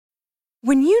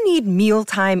When you need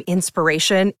mealtime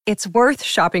inspiration, it's worth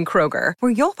shopping Kroger,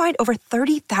 where you'll find over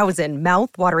 30,000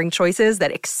 mouth-watering choices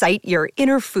that excite your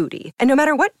inner foodie. And no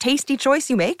matter what tasty choice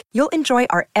you make, you'll enjoy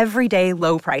our everyday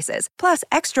low prices, plus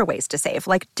extra ways to save,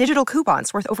 like digital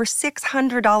coupons worth over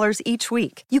 $600 each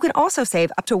week. You can also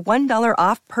save up to $1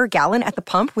 off per gallon at the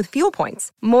pump with fuel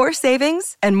points. More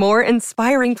savings and more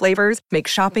inspiring flavors make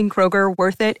shopping Kroger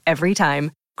worth it every time.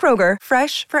 Kroger,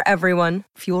 fresh for everyone.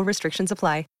 Fuel restrictions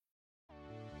apply.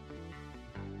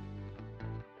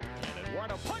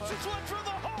 Punches one through the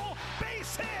hole,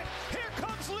 base hit. Here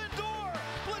comes Lindor.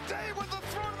 Bleday with the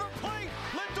throw to the plate.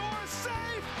 Lindor is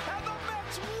safe, and the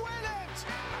Mets win it.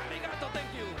 Arigato, thank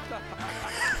you.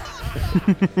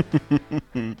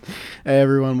 Hey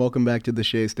everyone, welcome back to the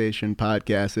Shea Station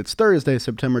podcast. It's Thursday,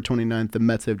 September 29th. The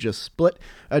Mets have just split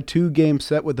a 2-game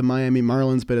set with the Miami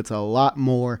Marlins, but it's a lot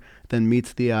more than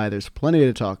meets the eye. There's plenty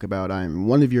to talk about. I'm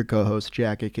one of your co-hosts,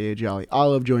 Jack, aka Jolly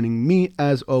Olive. Joining me,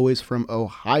 as always, from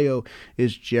Ohio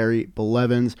is Jerry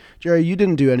Blevins. Jerry, you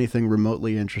didn't do anything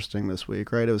remotely interesting this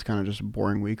week, right? It was kind of just a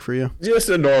boring week for you. Just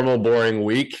a normal, boring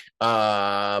week.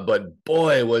 But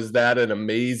boy, was that an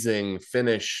amazing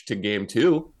finish to game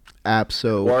 2.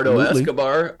 Absolutely. Eduardo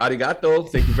Escobar, arigato,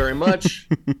 thank you very much.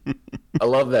 I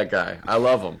love that guy. I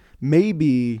love him.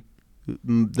 Maybe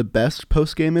the best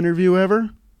post-game interview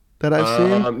ever that I've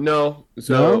seen. No.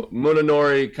 So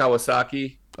Munenori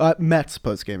Kawasaki. Mets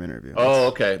post-game interview. Oh,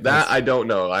 okay. That I don't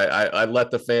know. I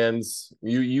let the fans.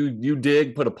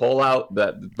 You put a poll out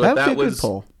that was a good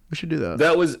poll. We should do that.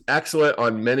 That was excellent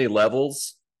on many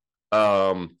levels.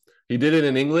 He did it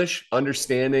in English,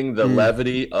 understanding the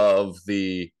levity of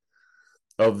the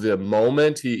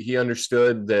moment. He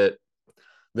understood that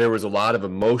there was a lot of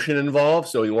emotion involved,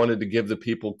 so he wanted to give the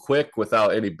people quick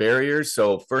without any barriers.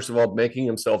 So first of all, making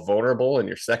himself vulnerable in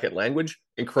your second language,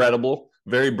 incredible,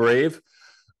 very brave.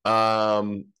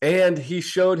 And he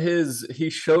showed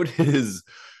his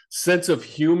sense of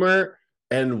humor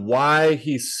and why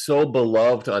he's so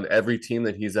beloved on every team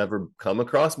that he's ever come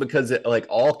across, because it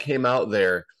all came out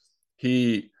there.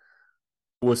 He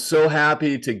was so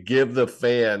happy to give the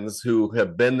fans who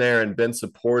have been there and been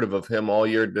supportive of him all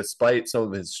year, despite some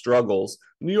of his struggles.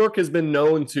 New York has been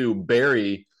known to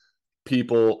bury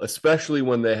people, especially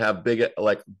when they have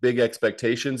big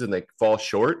expectations and they fall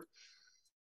short.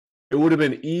 It would have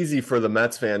been easy for the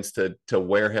Mets fans to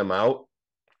wear him out,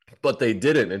 but they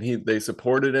didn't. And they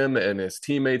supported him, and his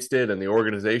teammates did, and the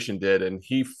organization did. And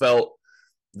he felt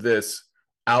this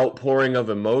outpouring of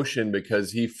emotion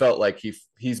because he felt like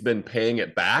he's been paying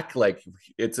it back, like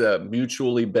it's a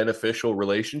mutually beneficial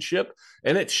relationship,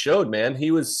 and it showed, man. He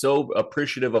was so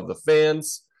appreciative of the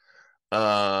fans.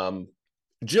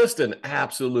 Just an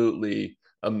absolutely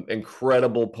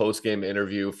incredible post-game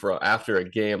interview after a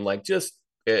game.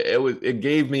 It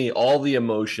gave me all the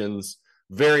emotions.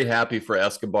 Very happy for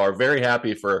Escobar, very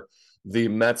happy for the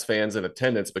Mets fans in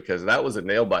attendance, because that was a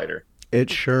nail biter. It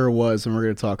sure was, and we're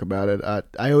going to talk about it.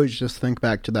 I always just think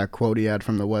back to that quote he had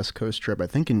from the West Coast trip, I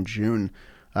think in June,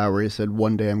 where he said,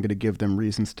 "One day I'm going to give them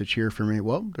reasons to cheer for me."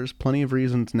 Well, there's plenty of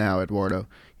reasons now, Eduardo.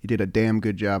 You did a damn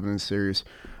good job in this series.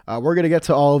 We're going to get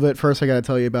to all of it. First, I got to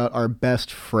tell you about our best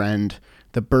friend,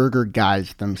 the burger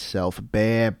guys themselves,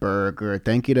 Bear Burger.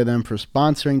 Thank you to them for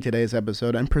sponsoring today's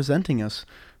episode and presenting us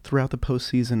throughout the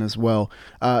postseason as well.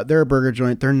 They're a burger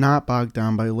joint. They're not bogged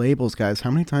down by labels, guys.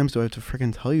 How many times do I have to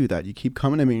freaking tell you that? You keep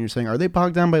coming to me and you're saying, are they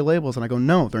bogged down by labels? And I go,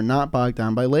 no, they're not bogged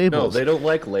down by labels. No, they don't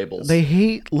like labels. They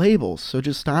hate labels, so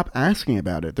just stop asking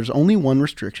about it. There's only one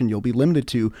restriction. You'll be limited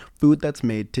to food that's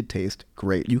made to taste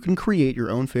great. You can create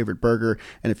your own favorite burger,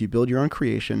 and if you build your own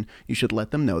creation, you should let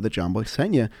them know that John Boy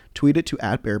sent you. Tweet it to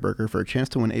 @BearBurger for a chance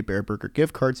to win a Bear Burger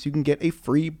gift card so you can get a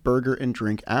free burger and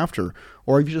drink after.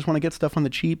 Or if you just want to get stuff on the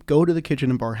cheap, go to the Kitchen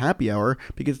and Bar Happy Hour,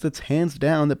 because it's hands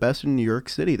down the best in New York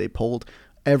City. They polled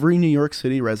every New York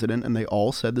City resident, and they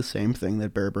all said the same thing,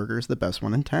 that Bear Burger is the best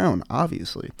one in town,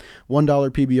 obviously.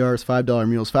 $1 PBRs, $5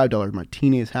 meals, $5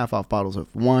 martinis, half-off bottles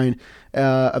of wine,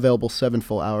 available 7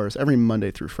 full hours every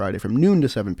Monday through Friday from noon to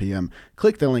 7 p.m.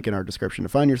 Click the link in our description to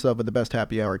find yourself at the best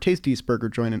happy hour, tastiest burger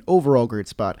joint, and overall great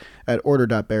spot at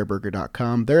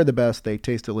order.bearburger.com. They're the best, they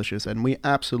taste delicious, and we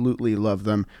absolutely love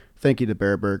them. Thank you to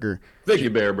Bear Burger. Thank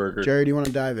you, Bear Burger. Jerry, do you want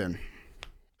to dive in?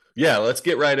 Yeah, let's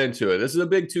get right into it. This is a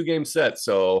big 2-game set,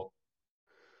 so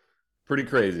pretty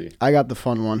crazy. I got the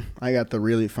fun one. I got the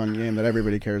really fun game that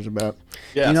everybody cares about.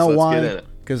 Yeah, you know so why? let's get in it.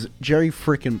 Because Jerry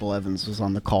freaking Blevins was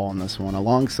on the call on this one,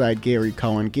 alongside Gary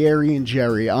Cohen. Gary and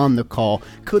Jerry on the call.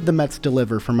 Could the Mets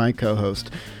deliver for my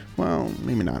co-host? Well,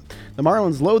 maybe not. The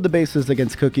Marlins load the bases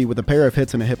against Cookie with a pair of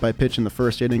hits and a hit by pitch in the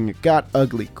first inning. It got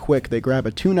ugly quick. They grab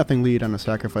a 2-0 lead on a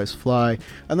sacrifice fly,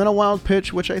 and then a wild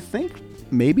pitch, which I think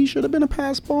maybe should have been a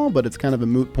pass ball, but it's kind of a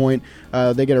moot point.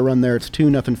 They get a run there. It's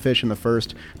 2-0 Fish in the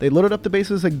first. They loaded up the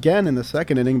bases again in the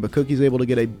second inning, but Cookie's able to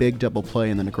get a big double play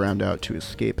and then a ground out to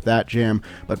escape that jam.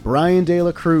 But Brian De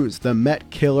La Cruz, the Met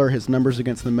killer, his numbers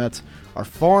against the Mets are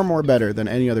far more better than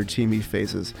any other team he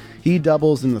faces. He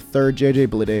doubles in the third, JJ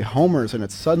Bleday homers, and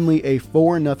it's suddenly a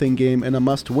 4-0 game and a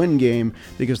must-win game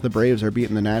because the Braves are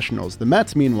beating the Nationals. The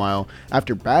Mets, meanwhile,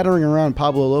 after battering around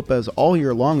Pablo Lopez all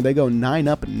year long, they go 9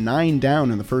 up, 9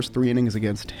 down in the first 3 innings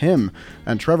against him.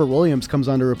 And Trevor Williams comes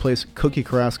on to replace Cookie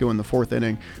Carrasco in the 4th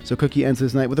inning. So Cookie ends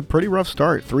his night with a pretty rough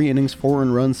start. 3 innings, 4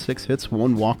 earned runs, 6 hits,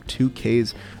 1 walk, 2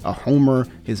 Ks, a homer.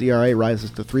 His ERA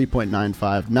rises to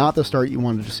 3.95. Not the start you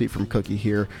wanted to see from Cookie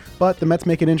here, but the Mets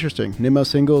make it interesting. Nimmo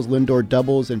singles, Lindor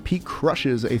doubles, and Pete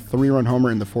crushes a 3-run homer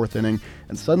in the 4th inning,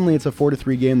 and suddenly it's a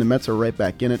 4-3 game. The Mets are right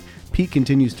back in it. Pete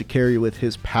continues to carry with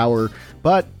his power,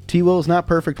 but T-Will is not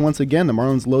perfect once again. The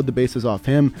Marlins load the bases off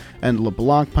him, and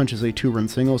LeBlanc punches a 2-run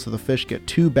single, so the Fish get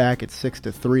 2 back at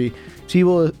 6-3.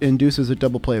 T-Will induces a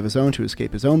double play of his own to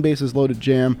escape his own bases loaded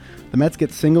jam. The Mets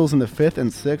get singles in the 5th and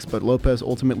 6th, but Lopez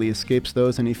ultimately escapes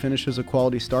those, and he finishes a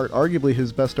quality start, arguably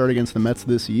his best start against the Mets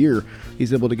this year.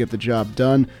 He's able to get the job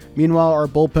done. Meanwhile, our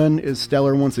bullpen is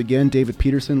stellar once again. David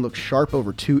Peterson looks sharp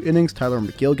over 2 innings. Tyler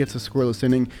McGill gets a scoreless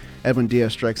inning. Edwin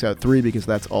Diaz strikes out 3 because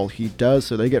that's all he does,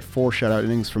 so they get 4 shutout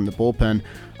innings from the bullpen.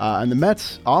 And the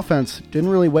Mets offense didn't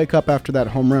really wake up after that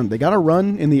home run. They got a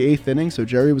run in the 8th inning, so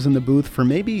Jerry was in the booth for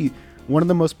maybe one of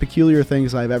the most peculiar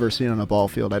things I've ever seen on a ball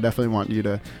field. I definitely want you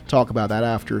to talk about that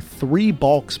after 3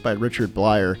 balks by Richard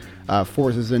Blyer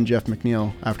forces in Jeff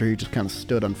McNeil after he just kind of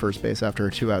stood on first base after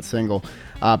a 2-out single.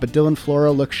 But Dylan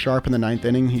Floro looks sharp in the 9th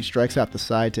inning. He strikes out the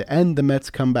side to end the Mets'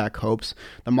 comeback hopes.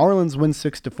 The Marlins win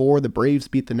 6-4. The Braves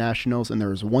beat the Nationals, and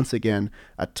there is once again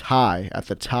a tie at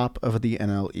the top of the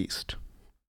NL East.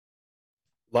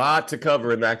 Lot to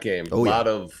cover in that game. A lot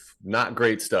of not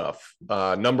great stuff.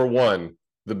 Number one,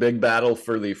 the big battle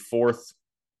for the 4th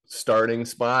starting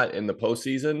spot in the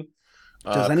postseason.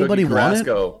 Does anybody want it?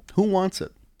 Who wants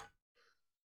it?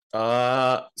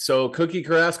 So Cookie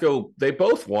Carrasco, they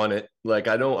both won it. Like,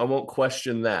 I won't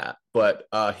question that, but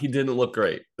he didn't look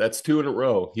great. That's 2 in a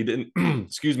row. He didn't,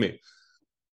 excuse me.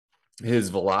 His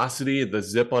velocity, the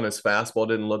zip on his fastball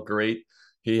didn't look great.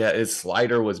 His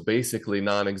slider was basically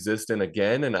non-existent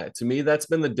again. And to me, that's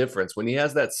been the difference. When he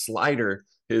has that slider,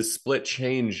 his split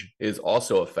change is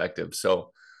also effective.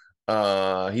 So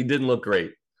he didn't look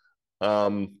great.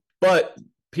 But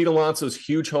Pete Alonso's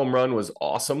huge home run was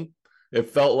awesome. It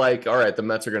felt like, all right, the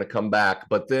Mets are going to come back.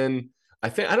 But then I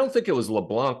don't think it was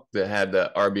LeBlanc that had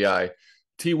the RBI.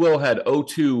 T-Will had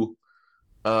 0-2,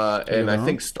 and I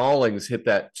think Stallings hit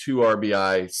that 2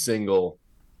 RBI single.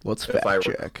 Let's fact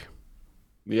check.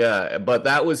 Yeah, but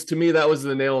to me, that was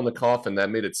the nail in the coffin. That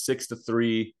made it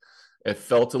 6-3. It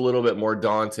felt a little bit more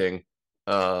daunting.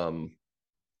 But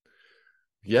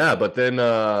then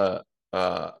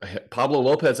Pablo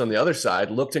Lopez on the other side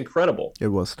looked incredible. It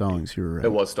was Stallings. You were right.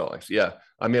 It was Stallings. Yeah.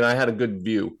 I mean, I had a good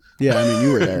view. Yeah, I mean,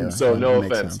 you were there. So no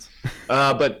offense.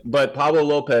 But Pablo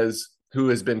Lopez, who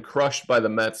has been crushed by the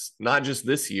Mets, not just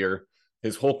this year,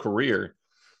 his whole career,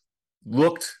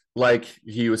 looked like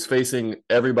he was facing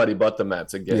everybody but the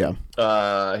Mets again.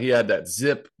 Yeah. He had that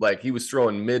zip, like he was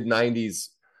throwing mid-90s,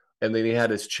 and then he had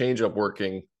his changeup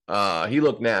working. He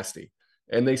looked nasty.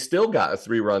 And they still got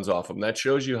 3 runs off him. That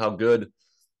shows you how good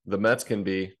the Mets can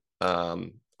be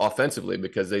offensively,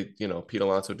 because Pete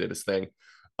Alonso did his thing.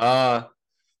 But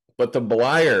the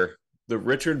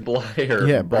Richard Blyer.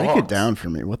 Yeah, break it down for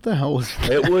me. What the hell was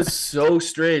that? It was so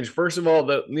strange. First of all,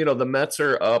 the Mets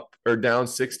are down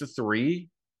 6-3,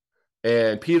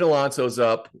 and Pete Alonso's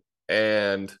up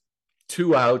and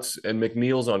 2 outs, and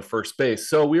McNeil's on first base.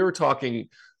 So we were talking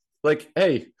like,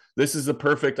 hey, this is the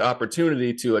perfect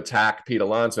opportunity to attack Pete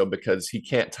Alonso because he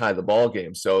can't tie the ball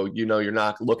game. So, you're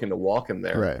not looking to walk him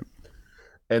there. Right.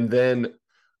 And then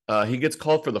he gets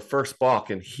called for the first balk,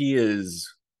 and he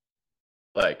is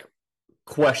like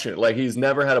questioned. Like, he's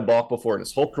never had a balk before in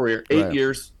his whole career, 8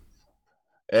 years.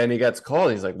 And he gets called.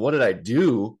 And he's like, what did I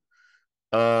do?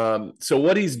 So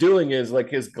what he's doing is, like,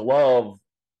 his glove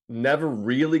never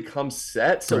really comes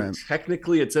set. So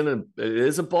technically it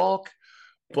is a balk,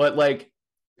 but like,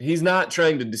 he's not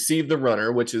trying to deceive the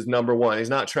runner, which is number one. He's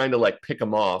not trying to like pick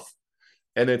him off,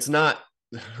 and it's not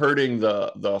hurting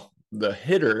the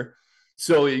hitter.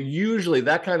 So usually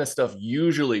that kind of stuff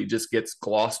usually just gets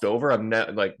glossed over. I've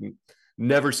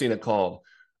never seen it called.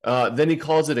 Then he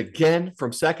calls it again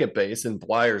from second base, and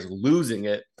Bleyer's losing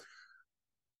it.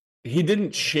 He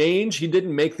didn't change. He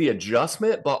didn't make the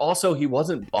adjustment, but also he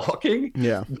wasn't balking.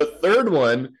 Yeah. The third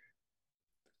one,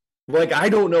 like, I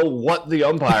don't know what the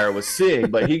umpire was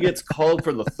seeing, but he gets called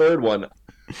for the third one.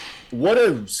 What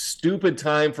a stupid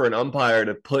time for an umpire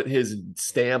to put his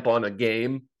stamp on a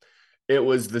game. It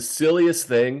was the silliest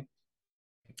thing,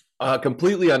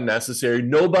 completely unnecessary.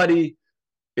 Nobody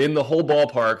in the whole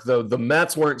ballpark, though, the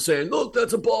Mets weren't saying, look,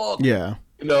 that's a ball. Yeah.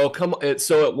 Come on.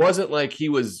 So it wasn't like he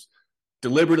was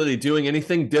deliberately doing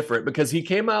anything different, because he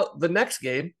came out the next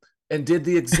game and did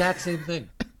the exact same thing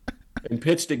and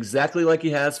pitched exactly like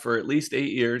he has for at least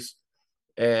 8 years,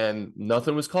 and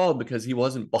nothing was called because he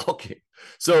wasn't balking.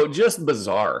 So just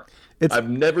bizarre. I've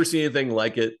never seen anything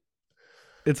like it.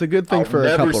 It's a good thing for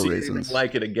a couple reasons.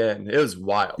 Like it again. It was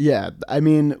wild. Yeah. I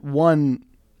mean, one,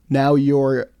 now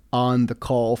you're on the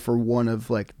call for one of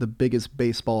like the biggest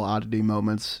baseball oddity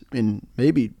moments in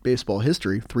maybe baseball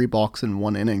history, 3 balks in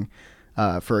 1 inning.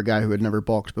 For a guy who had never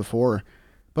balked before.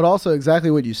 But also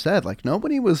exactly what you said, like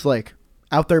nobody was like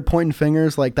out there pointing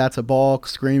fingers like that's a balk,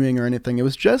 screaming or anything. It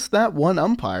was just that one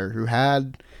umpire who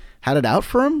had it out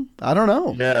for him. I don't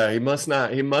know. Yeah, he must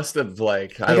have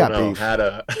like, I don't know, had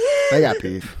a they got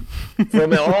beef.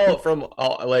 from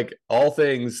all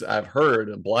things I've heard,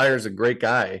 Bleyer's a great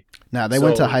guy. Now they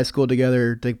went to high school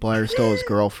together. Dick Bleyer stole his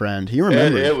girlfriend. He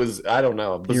remembered. It was, I don't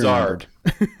know, bizarre.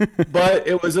 But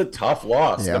it was a tough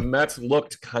loss. Yeah. The Mets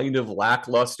looked kind of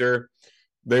lackluster.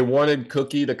 They wanted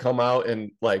Cookie to come out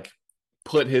and like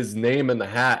put his name in the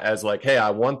hat as like, hey,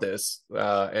 I want this.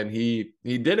 And he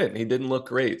didn't. He didn't look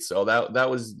great. So that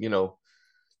was,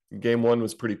 game 1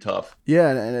 was pretty tough. Yeah,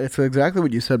 and it's exactly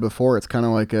what you said before. It's kind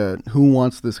of like a who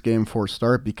wants this game 4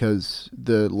 start, because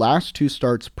the last 2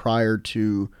 starts prior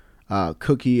to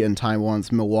Cookie and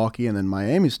Taijuan's Milwaukee and then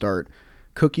Miami start,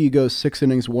 Cookie goes 6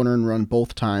 innings, 1 earned run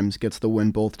both times, gets the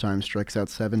win both times, strikes out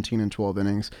 17 in 12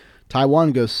 innings.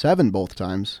 Taijuan goes 7 both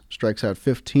times, strikes out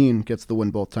 15, gets the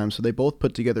win both times. So they both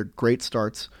put together great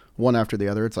starts, one after the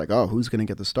other. It's like, oh, who's going to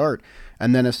get the start?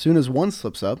 And then as soon as one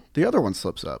slips up, the other one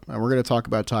slips up. And we're going to talk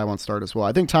about Taijuan's start as well.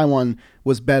 I think Taijuan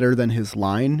was better than his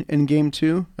line in game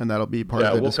 2, and that'll be part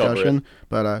of the discussion.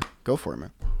 But go for it,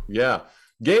 man. Yeah.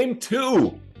 Game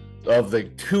 2 of the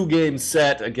 2-game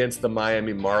set against the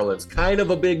Miami Marlins. Kind of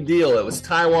a big deal. It was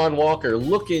Taijuan Walker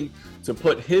looking to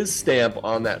put his stamp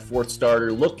on that 4th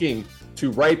starter, looking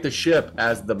to right the ship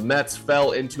as the Mets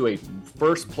fell into a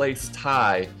first-place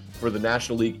tie for the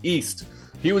National League East.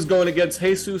 He was going against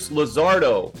Jesus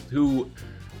Luzardo, who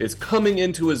is coming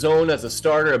into his own as a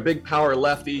starter, a big power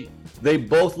lefty. They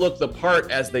both look the part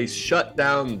as they shut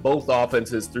down both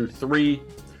offenses through 3.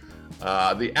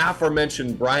 The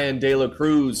aforementioned Brian De La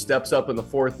Cruz steps up in the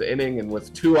 4th inning, and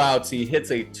with 2 outs, he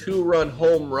hits a 2-run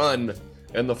home run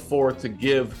in the 4th to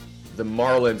give the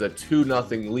Marlins a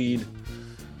 2-0 lead.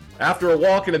 After a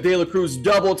walk and a De La Cruz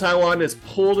double, Taijuan is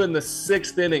pulled in the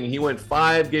 6th inning. He went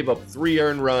 5, gave up 3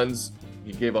 earned runs.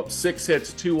 He gave up 6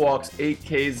 hits, 2 walks, 8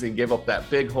 Ks, and gave up that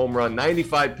big home run,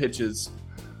 95 pitches.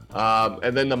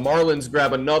 And then the Marlins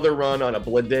grab another run on a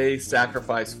Blade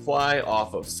sacrifice fly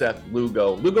off of Seth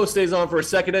Lugo. Lugo stays on for a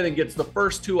 2nd inning, gets the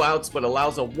first 2 outs, but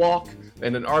allows a walk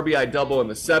and an RBI double in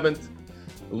the 7th.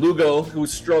 Lugo, who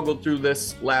struggled through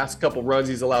this last couple runs,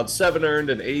 he's allowed 7 earned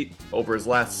and 8 over his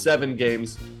last 7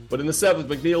 games. But in the 7th,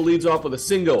 McNeil leads off with a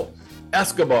single.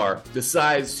 Escobar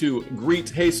decides to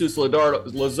greet Jesus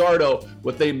Luzardo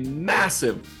with a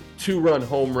massive 2-run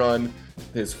home run,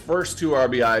 his first 2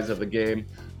 RBIs of the game.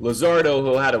 Luzardo,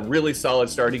 who had a really solid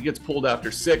start, he gets pulled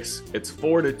after 6. It's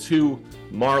 4-2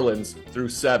 Marlins through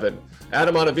 7.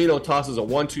 Adam Ottavino tosses a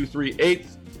 1-2-3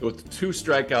 8th with 2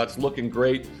 strikeouts, looking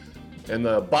great. In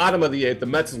the bottom of the 8th, the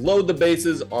Mets load the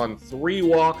bases on 3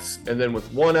 walks, and then with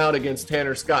 1 out against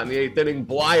Tanner Scott in the 8th inning,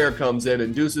 Bleyer comes in,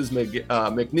 induces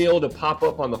McNeil to pop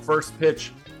up on the first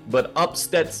pitch, but up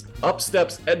steps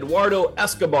Eduardo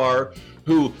Escobar,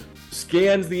 who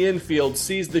scans the infield,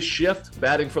 sees the shift,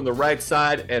 batting from the right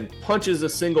side, and punches a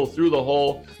single through the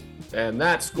hole, and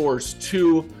that scores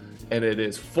 2, and it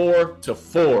is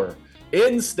 4-4.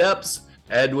 In steps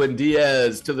Edwin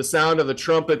Diaz to the sound of the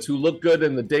trumpets, who looked good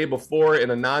in the day before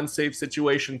in a non-safe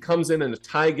situation, comes in a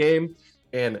tie game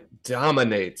and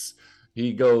dominates.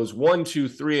 He goes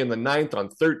 1-2-3 in the 9th on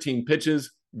 13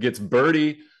 pitches, gets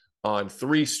birdie on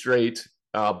 3 straight.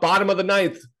 Bottom of the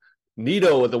 9th,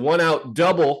 Nito with a 1-out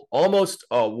double, almost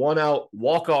a 1-out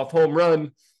walk-off home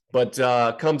run, but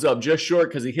comes up just short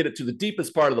because he hit it to the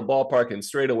deepest part of the ballpark in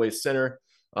straightaway center.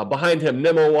 Behind him,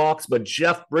 Nimmo walks, but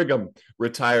Jeff Brigham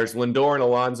retires. Lindor and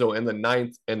Alonso in the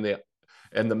 9th, and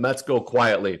the Mets go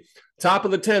quietly. Top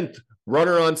of the 10th,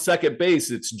 Runner on second base,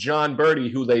 it's John Birdie,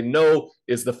 who they know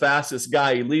is the fastest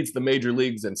guy. He leads the major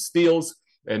leagues in steals.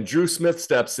 And Drew Smith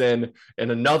steps in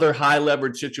another high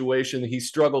leverage situation. He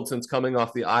struggled since coming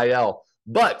off the IL,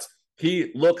 but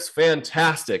he looks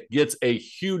fantastic. Gets a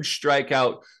huge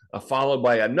strikeout, followed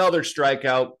by another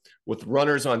strikeout with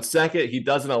runners on second. He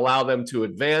doesn't allow them to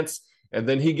advance. And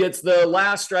then he gets the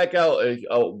last strikeout,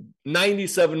 a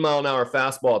 97-mile-an-hour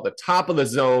fastball at the top of the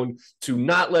zone to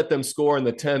not let them score in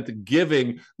the 10th,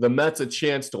 giving the Mets a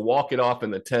chance to walk it off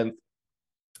in the 10th.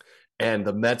 And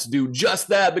the Mets do just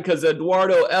that because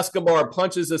Eduardo Escobar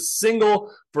punches a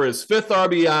single for his 5th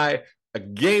RBI, a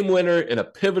game winner in a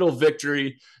pivotal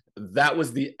victory. That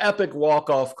was the epic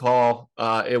walk-off call.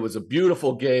 It was a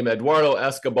beautiful game. Eduardo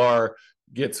Escobar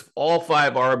gets all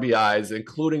 5 RBIs,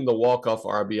 including the walk-off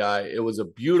RBI. It was a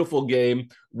beautiful game.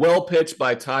 Well pitched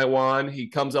by Taiwan. He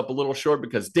comes up a little short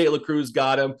because De La Cruz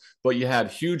got him, but you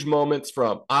had huge moments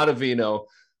from Ottavino,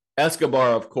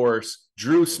 Escobar, of course,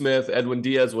 Drew Smith, Edwin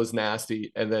Diaz was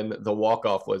nasty, and then the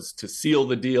walk-off was to seal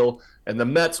the deal, and the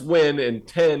Mets win in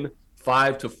 10,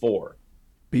 5-4.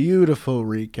 Beautiful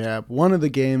recap. One of the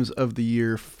games of the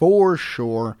year for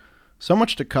sure. So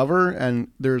much to cover, and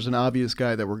there's an obvious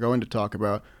guy that we're going to talk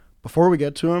about. Before we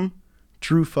get to him,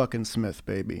 Drew fucking Smith,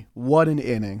 baby. What an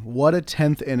inning. What a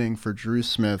 10th inning for Drew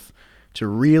Smith to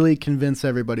really convince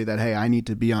everybody that, hey, I need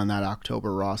to be on that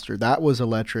October roster. That was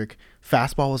electric.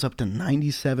 Fastball was up to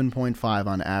 97.5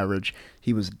 on average.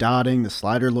 He was dotting. The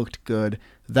slider looked good.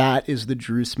 That is the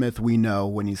Drew Smith we know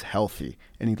when he's healthy,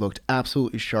 and he looked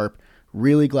absolutely sharp.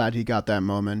 Really glad he got that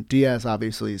moment. Diaz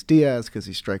obviously is Diaz because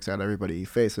he strikes out everybody he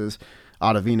faces.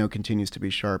 Ottavino continues to be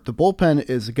sharp. The bullpen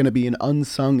is going to be an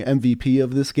unsung MVP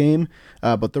of this game,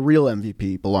 but the real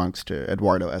MVP belongs to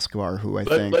Eduardo Escobar, who I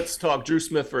think... Let's talk Drew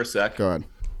Smith for a sec. Go ahead.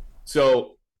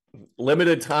 So,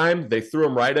 limited time, they threw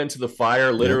him right into the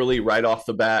fire, literally right off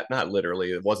the bat. Not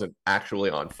literally, it wasn't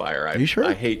actually on fire. Are you sure?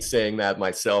 I hate saying that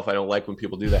myself. I don't like when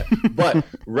people do that. But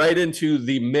right into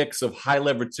the mix of high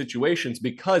leverage situations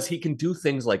because he can do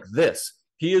things like this.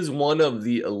 He is one of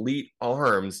the elite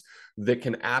arms that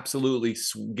can absolutely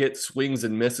get swings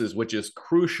and misses, which is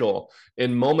crucial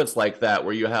in moments like that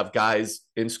where you have guys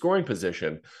in scoring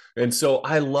position. And so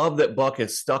I love that Buck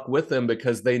has stuck with him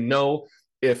because they know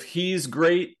if he's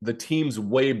great, the team's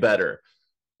way better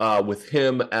with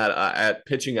him at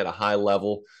pitching at a high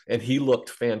level. And he looked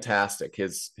fantastic.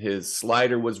 His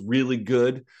slider was really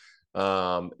good.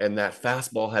 And that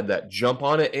fastball had that jump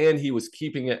on it, and he was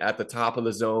keeping it at the top of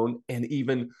the zone. And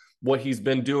even what he's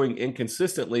been doing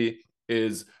inconsistently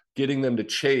is getting them to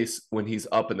chase when he's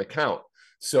up in the count.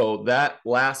 So that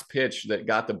last pitch that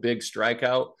got the big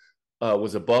strikeout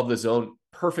was above the zone.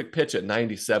 Perfect pitch at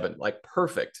 97, like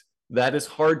perfect. That is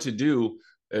hard to do.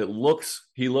 He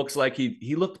looks like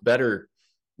he looked better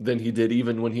than he did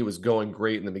even when he was going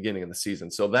great in the beginning of the season.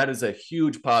 So that is a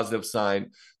huge positive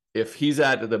sign. If he's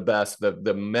at the best,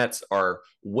 the Mets are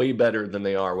way better than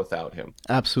they are without him.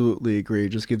 Absolutely agree.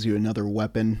 Just gives you another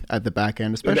weapon at the back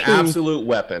end, especially an absolute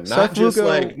weapon, not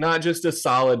just a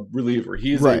solid reliever.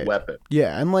 He's a weapon.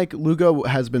 Yeah, and like Lugo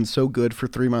has been so good for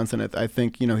 3 months, and I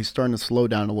think he's starting to slow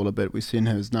down a little bit. We've seen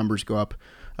his numbers go up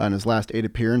in his last 8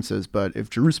 appearances, but if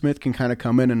Drew Smith can kind of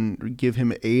come in and give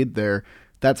him aid there,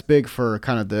 that's big for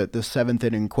kind of the 7th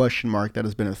inning question mark that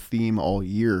has been a theme all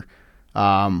year.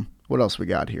 What else we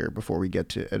got here before we get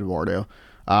to Eduardo?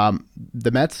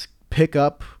 The Mets pick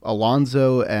up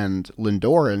Alonso and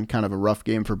Lindor in kind of a rough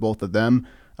game for both of them.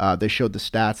 They showed the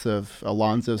stats of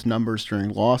Alonso's numbers during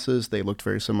losses. They looked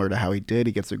very similar to how he did.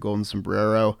 He gets a golden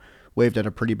sombrero, waved at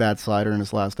a pretty bad slider in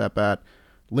his last at-bat.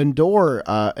 Lindor,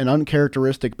 an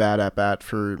uncharacteristic bad at-bat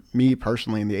for me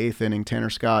personally in the 8th inning. Tanner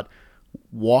Scott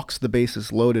walks the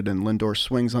bases loaded, and Lindor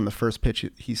swings on the first pitch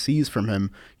he sees from him.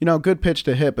 Good pitch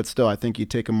to hit, but still, I think you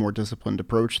take a more disciplined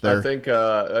approach there. I think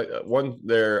I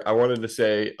wanted to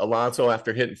say Alonso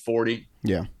after hitting 40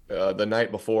 the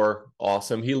night before,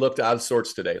 awesome. He looked out of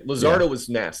sorts today. Luzardo was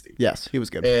nasty. Yes, he was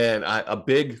good. And a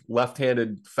big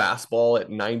left-handed fastball at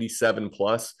 97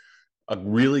 plus, a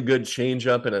really good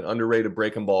changeup and an underrated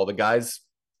breaking ball. The guy's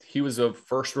he was a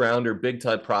first-rounder,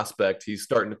 big-time prospect. He's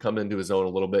starting to come into his own a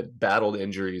little bit, battled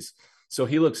injuries. So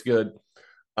he looks good.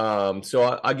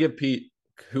 So I give Pete,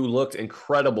 who looked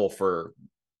incredible for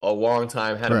a long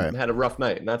time, had a rough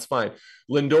night, and that's fine.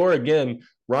 Lindor, again,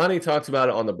 Ronnie talks about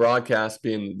it on the broadcast,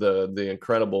 being the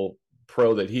incredible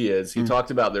pro that he is. He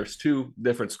talked about there's 2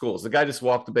 different schools. The guy just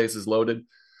walked the bases loaded.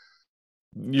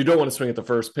 You don't want to swing at the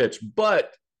first pitch,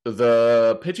 but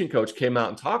the pitching coach came out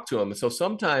and talked to him. So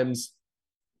sometimes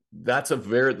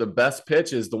the best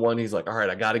pitch is the one he's like, all right,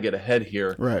 I got to get ahead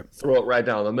here. Right. Throw it right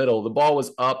down the middle. The ball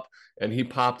was up and he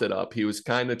popped it up. He was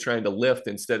kind of trying to lift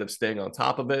instead of staying on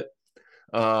top of it.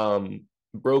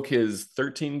 Broke his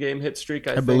 13 game hit streak.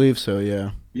 I think. Believe so.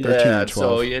 Yeah. Yeah.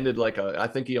 So he ended I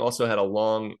think he also had a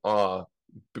long,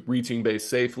 reaching base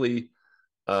safely,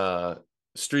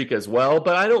 streak as well,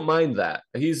 but I don't mind that.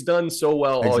 He's done so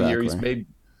well all year.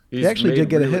 He actually did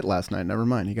get a hit last night. Never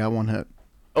mind. He got one hit.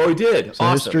 Oh, he did. So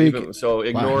awesome. So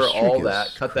ignore all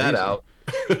that. Cut that out.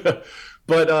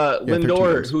 But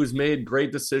Lindor, who's made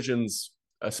great decisions,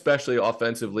 especially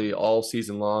offensively all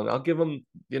season long, I'll give him,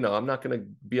 I'm not going to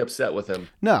be upset with him.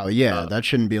 No, yeah, that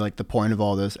shouldn't be like the point of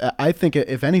all this. I think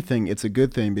if anything, it's a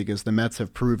good thing because the Mets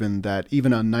have proven that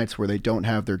even on nights where they don't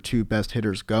have their two best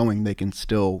hitters going, they can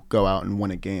still go out and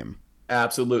win a game.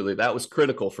 Absolutely. That was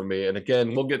critical for me. And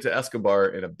again, we'll get to Escobar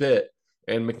in a bit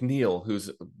and McNeil, who's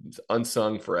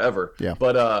unsung forever. Yeah.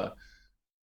 But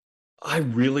I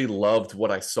really loved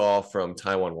what I saw from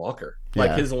Taijuan Walker.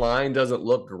 Like his line doesn't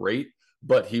look great,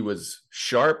 but he was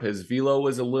sharp. His velo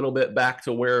was a little bit back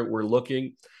to where we're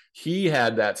looking. He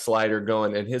had that slider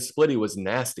going and his splitty was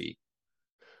nasty.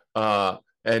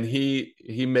 And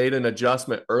he made an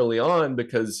adjustment early on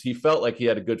because he felt like he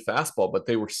had a good fastball, but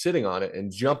they were sitting on it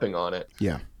and jumping on it.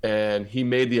 Yeah. And he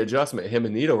made the adjustment. Him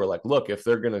and Nito were like, look, if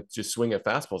they're going to just swing at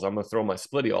fastballs, I'm going to throw my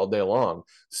splitty all day long.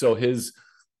 So his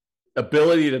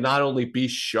ability to not only be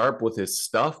sharp with his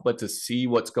stuff, but to see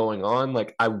what's going on.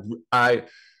 Like I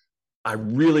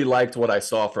really liked what I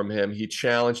saw from him. He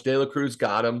challenged De La Cruz,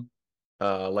 got him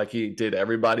like he did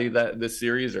everybody this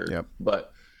series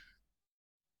but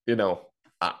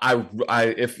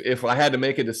if I had to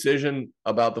make a decision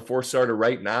about the fourth starter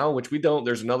right now, which we don't,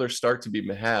 there's another start to be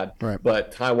had, right.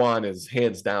 But Taijuan is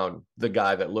hands down the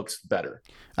guy that looks better.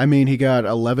 I mean, he got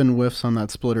 11 whiffs on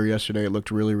that splitter yesterday. It looked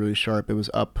really, really sharp. It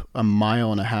was up 1.5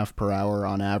 miles per hour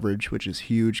on average, which is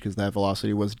huge because that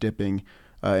velocity was dipping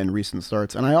in recent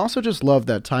starts. And I also just love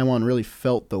that Taijuan really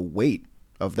felt the weight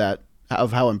of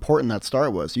how important that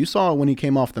start was. You saw when he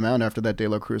came off the mound after that De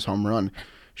La Cruz home run,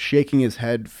 shaking his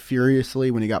head furiously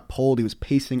when he got pulled. He was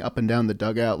pacing up and down the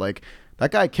dugout. Like,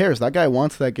 that guy cares. That guy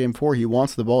wants that game 4. He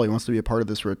wants the ball. He wants to be a part of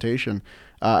this rotation.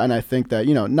 And I think that,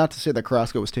 not to say that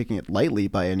Carrasco was taking it lightly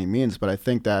by any means, but I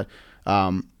think that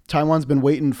Taijuan's been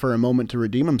waiting for a moment to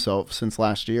redeem himself since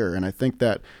last year. And I think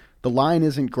that the line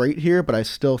isn't great here, but I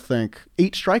still think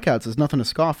 8 strikeouts is nothing to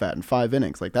scoff at in 5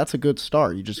 innings. Like, that's a good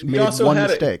start. You just made one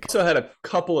mistake. He also had a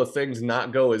couple of things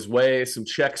not go his way, some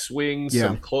check swings,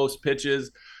 some close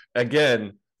pitches.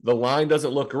 Again, the line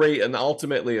doesn't look great, and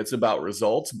ultimately it's about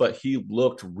results, but he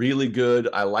looked really good.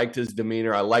 I liked his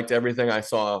demeanor. I liked everything I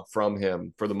saw from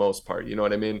him for the most part. You know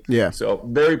what I mean? Yeah. So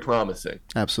very promising.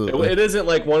 Absolutely. It isn't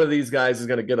like one of these guys is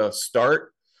going to get a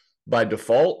start by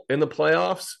default in the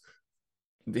playoffs.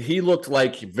 He looked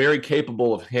like very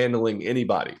capable of handling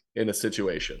anybody in a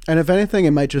situation. And if anything,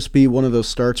 it might just be one of those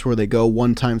starts where they go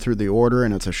one time through the order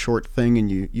and it's a short thing and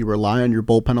you rely on your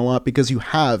bullpen a lot because you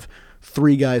have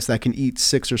 3 guys that can eat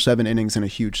 6 or 7 innings in a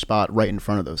huge spot right in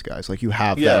front of those guys. Like, you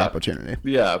have that opportunity.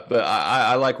 Yeah, but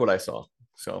I like what I saw.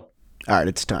 So, all right,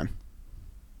 it's time.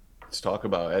 Let's talk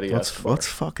about Eddie Escobar. Let's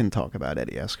fucking talk about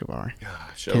Eddie Escobar.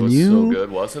 Gosh, it was so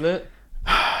good, wasn't it?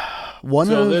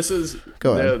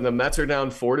 The Mets are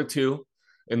down 4-2.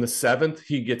 In the 7th,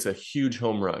 he gets a huge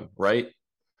home run, right?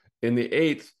 In the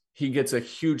 8th, he gets a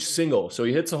huge single. So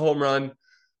he hits a home run,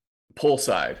 pull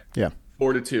side. Yeah.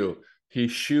 4-2. He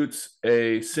shoots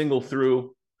a single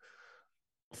through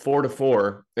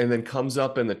 4-4, and then comes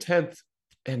up in the 10th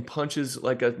and punches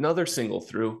like another single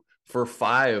through for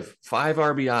 5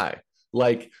 RBI.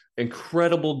 Like,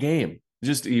 incredible game.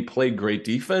 Just, he played great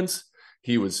defense.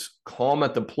 He was calm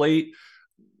at the plate.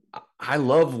 I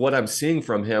love what I'm seeing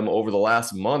from him over the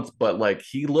last month, but like,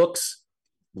 he looks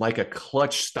like a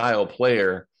clutch style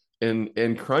player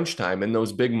in crunch time, in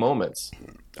those big moments.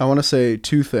 I want to say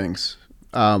 2 things.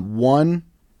 One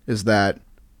is that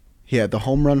he had the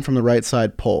home run from the right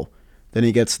side, pull. Then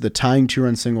he gets the tying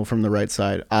 2-run single from the right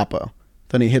side, oppo.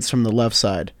 Then he hits from the left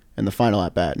side in the final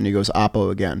at bat, and he goes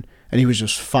oppo again. And he was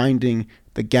just finding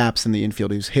the gaps in the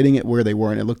infield. He was hitting it where they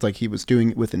were, and it looked like he was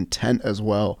doing it with intent as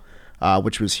well,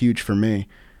 which was huge for me.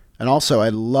 And also, I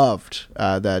loved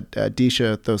that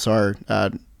Disha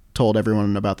Thosar told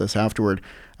everyone about this afterward.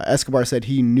 Escobar said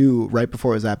he knew right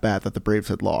before his at-bat that the Braves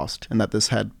had lost and that this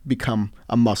had become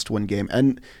a must-win game.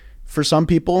 And for some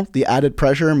people, the added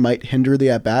pressure might hinder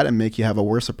the at-bat and make you have a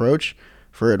worse approach.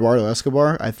 For Eduardo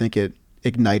Escobar, I think it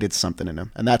ignited something in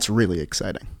him, and that's really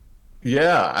exciting.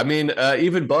 Yeah, I mean,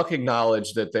 even Buck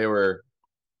acknowledged that they were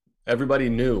Everybody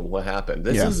knew what happened.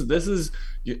 Yeah. This is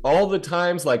all the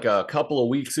times, like a couple of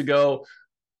weeks ago,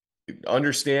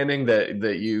 understanding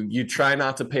that you try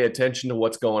not to pay attention to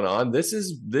what's going on. This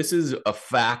is a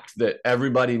fact that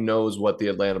everybody knows what the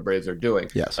Atlanta Braves are doing.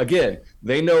 Yes. Again,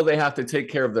 they know they have to take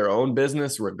care of their own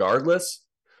business regardless,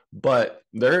 but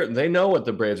they know what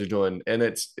the Braves are doing, and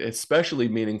it's especially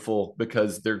meaningful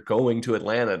because they're going to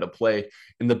Atlanta to play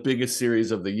in the biggest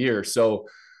series of the year. So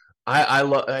I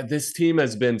love this team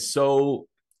has been so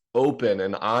open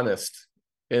and honest.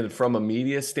 And from a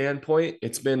media standpoint,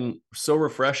 it's been so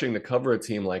refreshing to cover a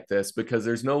team like this because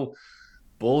there's no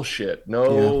bullshit,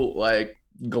 like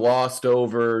glossed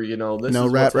over, this No is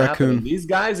rat what's raccoon. happening. These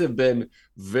guys have been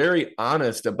very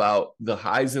honest about the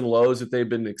highs and lows that they've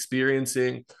been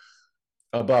experiencing,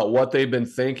 about what they've been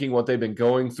thinking, what they've been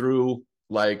going through.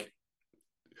 Like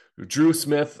Drew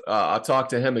Smith, I talked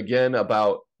to him again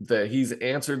about that he's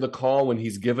answered the call when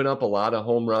he's given up a lot of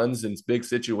home runs in big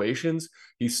situations.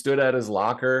 He stood at his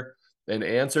locker and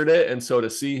answered it. And so to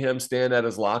see him stand at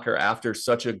his locker after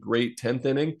such a great 10th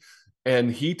inning,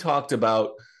 and he talked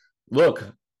about,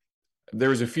 look,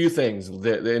 there's a few things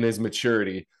that in his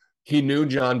maturity. He knew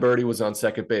John Birdie was on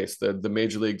second base, the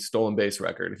major league stolen base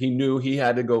record. He knew he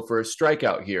had to go for a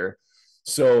strikeout here.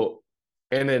 So,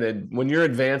 and then when you're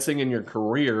advancing in your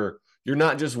career, you're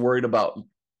not just worried about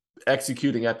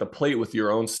executing at the plate with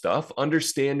your own stuff,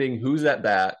 understanding who's at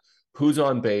bat, who's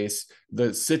on base,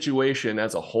 the situation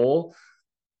as a whole.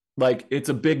 Like, it's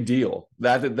a big deal.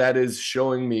 That is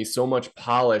showing me so much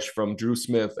polish from Drew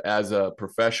Smith as a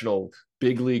professional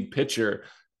big league pitcher.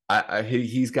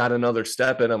 He's got another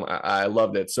step in him. I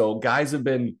loved it. So guys have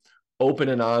been open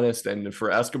and honest, and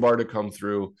for Escobar to come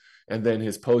through, and then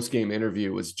his post-game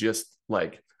interview was just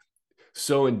like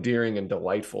so endearing and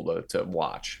delightful to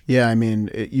watch. Yeah, I mean,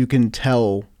 you can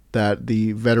tell that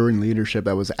the veteran leadership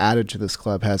that was added to this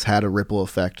club has had a ripple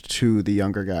effect to the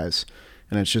younger guys.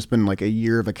 And it's just been like a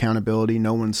year of accountability.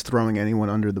 No one's throwing anyone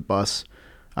under the bus.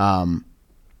 And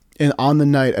on the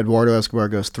night, Eduardo Escobar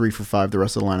goes 3 for 5. The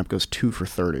rest of the lineup goes 2 for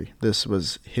 30. This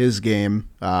was his game.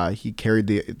 He carried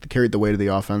the weight of the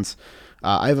offense.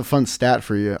 I have a fun stat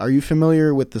for you. Are you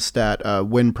familiar with the stat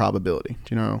win probability?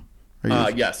 Do you know?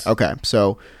 Yes. Okay.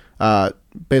 So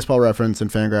Baseball Reference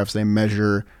and Fangraphs, they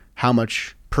measure how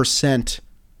much percent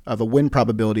of a win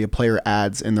probability a player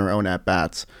adds in their own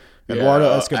at-bats.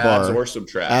 Eduardo Escobar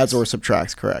adds or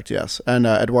subtracts, correct, yes. And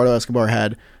Eduardo Escobar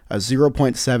had a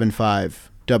 0.75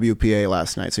 WPA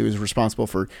last night, so he was responsible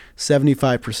for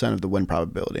 75% of the win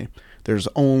probability. There's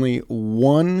only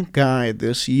one guy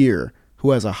this year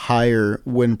who has a higher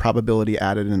win probability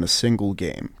added in a single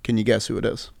game. Can you guess who it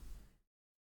is?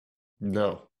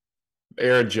 No.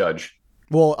 Aaron Judge.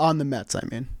 Well, on the Mets, I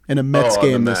mean. In a Mets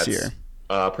game this year.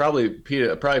 Probably Pete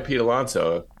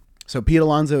Alonso. So Pete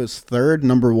Alonso is third.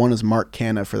 Number 1 is Mark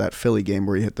Canha for that Philly game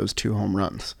where he hit those 2 home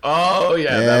runs. Oh,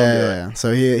 yeah. That'll do it.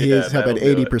 So he's up at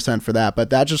 80% for that. But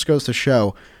that just goes to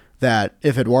show that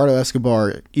if Eduardo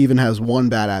Escobar even has one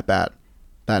bad at-bat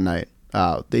that night,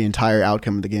 the entire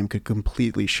outcome of the game could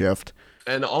completely shift.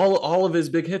 And all of his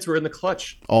big hits were in the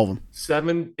clutch. All of them.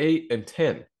 7, 8, and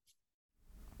 10.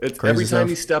 It's crazy every time stuff.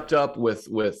 he stepped up with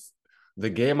the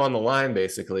game on the line,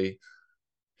 basically,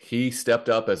 he stepped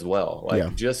up as well.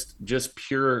 Like just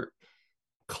pure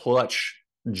clutch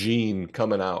gene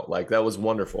coming out. Like, that was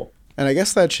wonderful. And I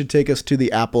guess that should take us to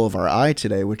the apple of our eye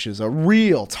today, which is a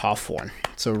real tough one.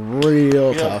 It's a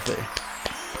real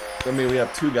toughie. I mean, we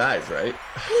have 2 guys, right?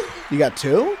 You got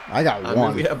 2? I got 1. I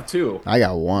mean, we have 2. I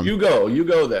got 1. You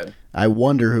go then. I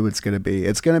wonder who it's going to be.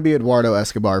 It's going to be Eduardo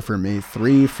Escobar for me.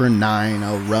 3 for 9,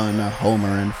 a run, a homer,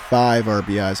 and 5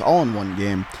 RBIs, all in one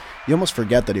game. You almost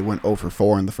forget that he went 0 for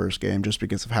 4 in the first game just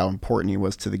because of how important he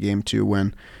was to the Game 2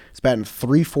 win. He's batting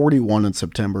 .341 in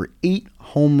September, 8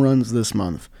 home runs this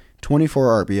month,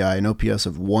 24 RBI, an OPS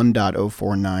of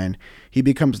 1.049. He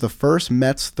becomes the first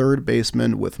Mets third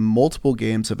baseman with multiple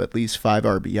games of at least 5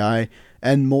 RBI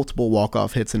and multiple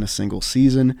walk-off hits in a single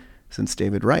season since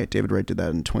David Wright. David Wright did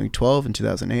that in 2012 and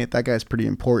 2008. That guy's pretty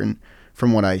important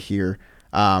from what I hear.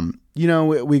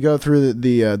 We go through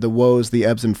the woes, the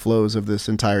ebbs and flows of this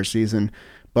entire season,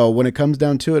 but when it comes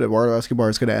down to it, Eduardo Escobar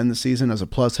is going to end the season as a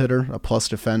plus hitter, a plus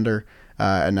defender,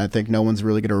 and I think no one's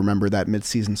really going to remember that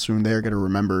midseason soon. They're going to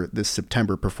remember this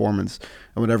September performance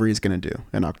and whatever he's going to do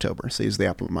in October. So he's the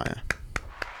apple of my eye.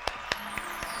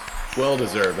 Well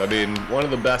deserved. I mean, one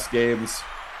of the best games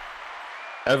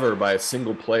ever by a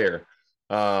single player.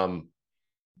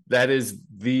 That is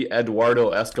the Eduardo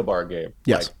Escobar game.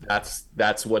 Yes. Like,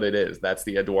 that's what it is. That's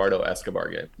the Eduardo Escobar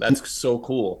game. That's so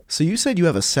cool. So you said you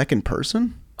have a second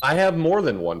person? I have more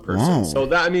than one person. Whoa. So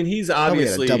that, I mean, he's Probably had a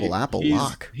obviously double apple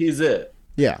lock. He's it.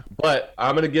 Yeah. But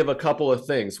I'm going to give a couple of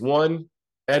things. One,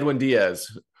 Edwin Diaz,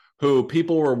 who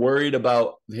people were worried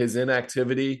about his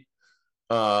inactivity,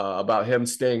 about him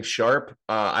staying sharp.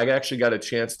 I actually got a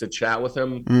chance to chat with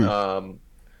him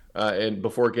and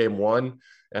before game one,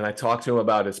 and I talked to him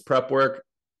about his prep work.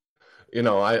 You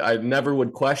know, I never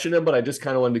would question him, but I just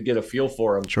kind of wanted to get a feel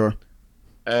for him. Sure.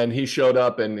 And he showed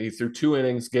up and he threw 2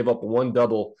 innings, gave up 1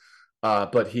 double,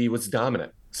 but he was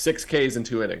dominant. 6 Ks in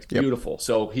 2 innings. Beautiful. Yep.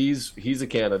 So he's a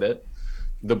candidate.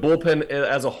 The bullpen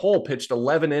as a whole pitched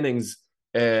 11 innings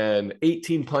and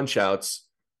 18 punch outs,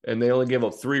 and they only gave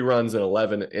up 3 runs in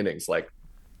 11 innings. Like,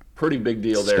 pretty big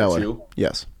deal there, too.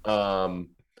 Yes.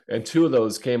 And 2 of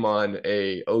those came on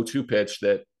a 0-2 pitch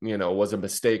that, you know, was a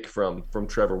mistake from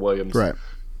Trevor Williams. Right.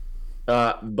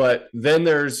 But then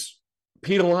there's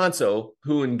Pete Alonso,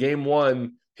 who in game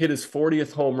 1 hit his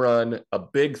 40th home run, a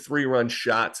big 3-run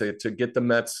shot to get the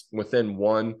Mets within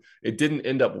 1. It didn't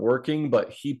end up working,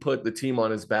 but he put the team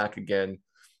on his back again.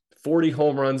 40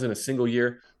 home runs in a single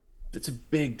year. It's a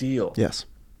big deal. Yes.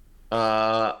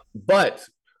 But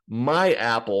my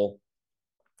apple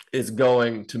is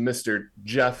going to Mr.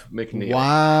 Jeff McNeil.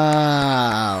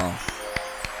 Wow.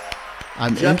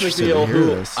 I'm Jeff interested McNeil, to hear who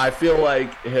this. I feel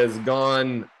like has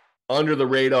gone under the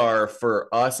radar for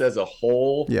us as a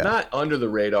whole. Yeah. Not under the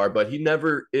radar, but he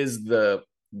never is the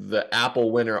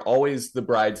apple winner, always the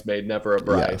bridesmaid, never a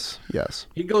bride. Yes.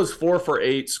 He goes 4 for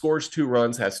 8, scores 2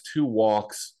 runs, has 2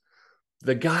 walks.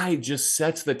 The guy just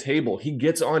sets the table. He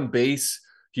gets on base.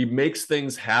 He makes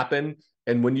things happen.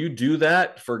 And when you do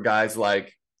that for guys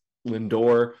like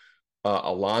Lindor,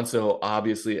 Alonso,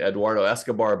 obviously Eduardo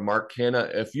Escobar, Mark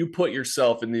Canha, if you put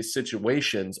yourself in these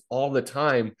situations all the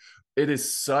time, it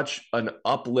is such an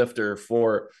uplifter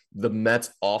for the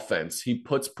Mets offense. He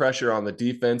puts pressure on the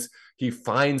defense. He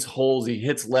finds holes. He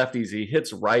hits lefties. He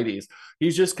hits righties.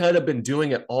 He's just kind of been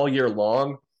doing it all year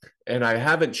long. And I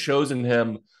haven't chosen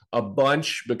him a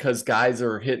bunch because guys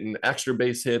are hitting extra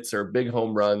base hits or big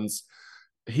home runs.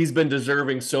 He's been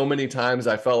deserving so many times.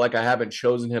 I felt like I haven't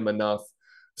chosen him enough.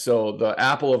 So the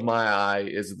apple of my eye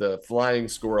is the flying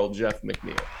squirrel, Jeff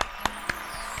McNeil.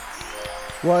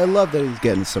 Well, I love that he's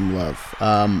getting some love.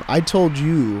 I told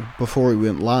you before we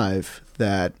went live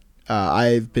that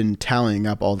I've been tallying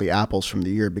up all the apples from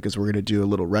the year because we're going to do a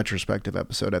little retrospective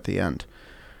episode at the end.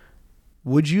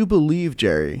 Would you believe,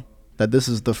 Jerry, that this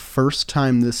is the first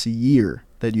time this year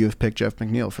that you have picked Jeff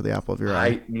McNeil for the apple of your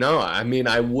eye? No, I mean,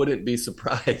 I wouldn't be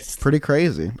surprised. Pretty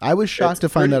crazy. I was shocked to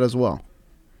find that as well.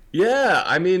 Yeah,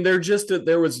 I mean,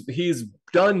 he's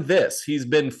done this. He's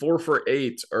been 4 for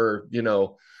 8 or,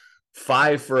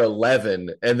 5 for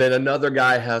 11. And then another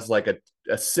guy has like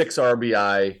a 6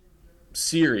 RBI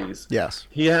series. Yes.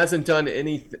 He hasn't done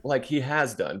anything like he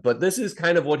has done, but this is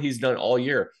kind of what he's done all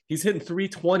year. He's hitting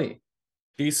 320.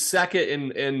 He's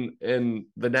second in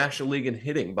the National League in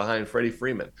hitting behind Freddie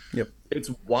Freeman. Yep. It's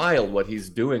wild what he's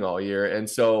doing all year. And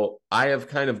so I have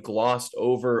kind of glossed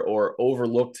over or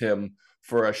overlooked him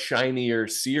for a shinier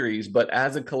series. But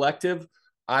as a collective,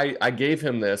 I gave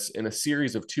him this in a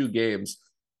series of 2 games,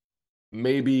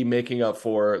 maybe making up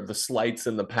for the slights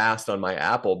in the past on my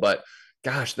apple. But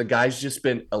gosh, the guy's just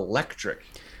been electric.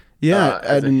 Yeah,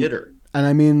 as a hitter. And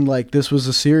I mean, like, this was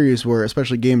a series where,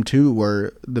 especially game 2,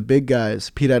 where the big guys,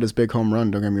 Pete had his big home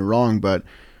run, don't get me wrong, but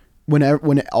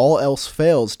when all else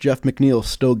fails, Jeff McNeil's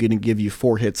still going to give you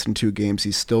 4 hits in 2 games.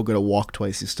 He's still going to walk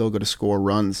twice. He's still going to score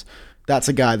runs. That's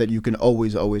a guy that you can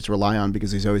always rely on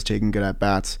because he's always taking good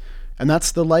at-bats. And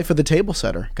that's the life of the table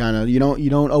setter, kind of. You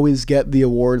don't always get the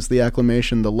awards, the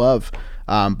acclamation, the love,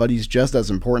 but he's just as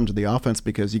important to the offense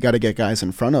because you got to get guys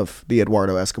in front of the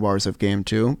Eduardo Escobars of game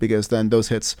 2 because then those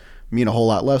hits mean a whole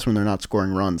lot less when they're not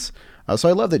scoring runs. So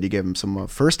I love that you gave him some love.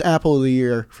 First apple of the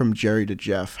year from Jerry to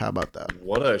Jeff. How about that?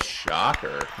 What a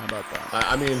shocker. How about that?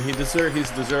 I mean, he's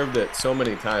deserved it so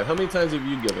many times. How many times have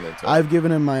you given it to him? I've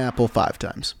given him my apple 5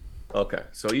 times. Okay,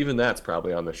 so even that's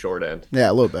probably on the short end.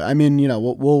 Yeah, a little bit. I mean,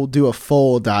 we'll do a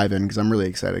full dive in because I'm really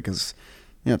excited because,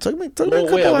 it took me a couple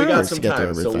hours to get to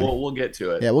everything. So we'll get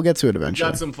to it. Yeah, we'll get to it eventually.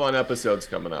 We've got some fun episodes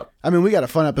coming up. I mean, we got a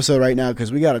fun episode right now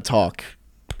because we got to talk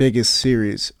biggest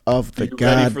series of the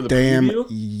goddamn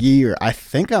year. I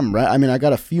think I'm right. I mean, I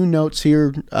got a few notes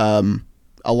here.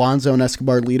 Alonso and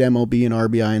Escobar lead MLB and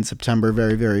RBI in September.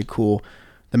 Very, very cool.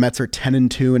 The Mets are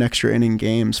 10-2 in extra inning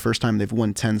games. First time they've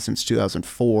won 10 since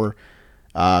 2004.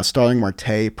 Starling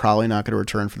Marte probably not going to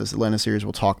return for this Atlanta series.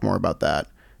 We'll talk more about that.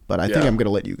 But I think I'm going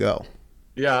to let you go.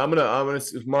 Yeah, I'm gonna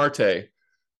Marte. It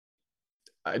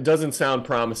doesn't sound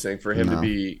promising for him to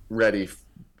be ready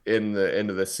in the end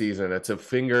of the season. It's a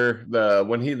finger.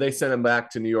 They sent him back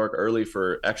to New York early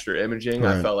for extra imaging,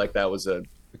 Right. I felt like that was a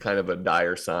kind of a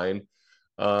dire sign.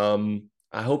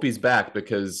 I hope he's back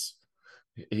because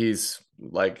he's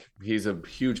a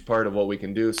huge part of what we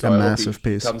can do. So A I massive hope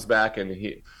he piece. comes back, and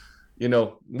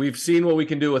we've seen what we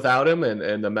can do without him,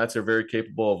 and the Mets are very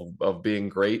capable of being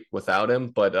great without him,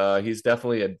 but he's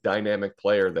definitely a dynamic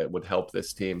player that would help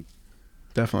this team.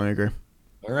 Definitely agree.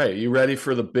 All right, you ready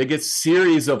for the biggest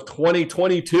series of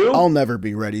 2022? I'll never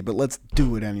be ready, but let's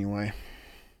do it anyway.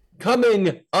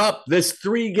 Coming up, this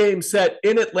 3-game set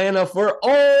in Atlanta for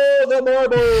all the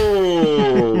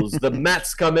marbles. The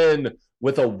Mets come in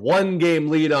with a 1-game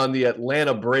lead on the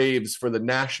Atlanta Braves for the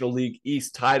National League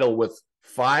East title with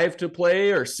 5 to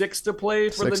play or 6 to play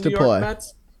for the New York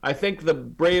Mets. I think the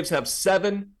Braves have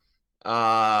 7,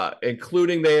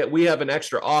 including we have an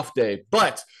extra off day.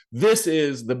 But this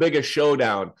is the biggest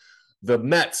showdown. The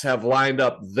Mets have lined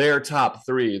up their top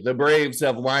 3. The Braves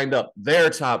have lined up their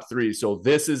top 3. So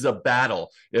this is a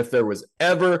battle. If there was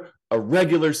ever a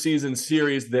regular season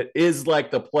series that is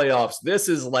like the playoffs, this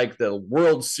is like the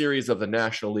World Series of the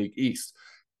National League East.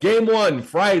 Game 1,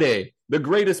 Friday, the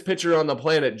greatest pitcher on the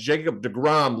planet, Jacob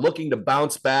deGrom, looking to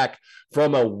bounce back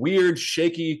from a weird,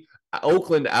 shaky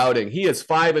Oakland outing. He is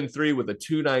 5-3 with a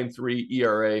 2.93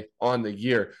 ERA on the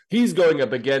year. He's going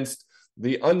up against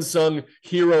the unsung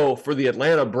hero for the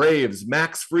Atlanta Braves,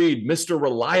 Max Fried, Mr.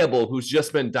 Reliable, who's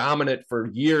just been dominant for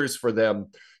years for them.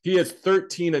 He is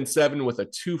 13-7 with a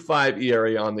 2.5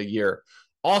 ERA on the year.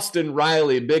 Austin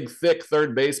Riley, big, thick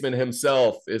third baseman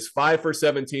himself, is 5 for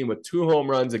 17 with 2 home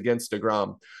runs against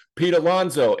deGrom. Pete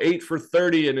Alonso, 8 for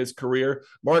 30 in his career.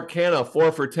 Mark Canha,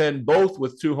 4 for 10, both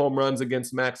with 2 home runs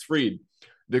against Max Fried.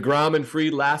 deGrom and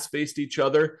Fried last faced each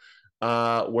other,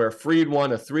 where Fried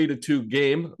won a 3-2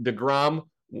 game. deGrom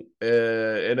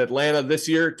in Atlanta this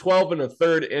year, 12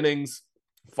 1/3 innings,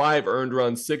 5 earned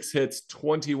runs, 6 hits,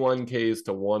 21 Ks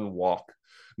to 1 walk.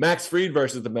 Max Fried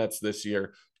versus the Mets this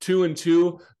year,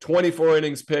 2-2, 24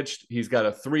 innings pitched. He's got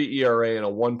a 3 ERA and a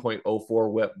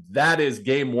 1.04 whip. That is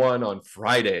game 1 on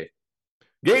Friday.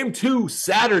 Game 2,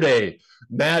 Saturday,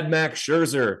 Mad Max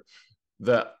Scherzer,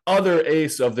 the other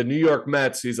ace of the New York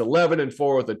Mets. He's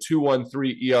 11-4 with a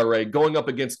 2.13 ERA, going up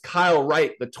against Kyle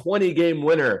Wright, the 20-game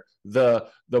winner, the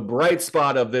bright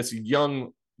spot of this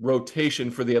young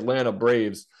rotation for the Atlanta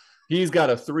Braves. He's got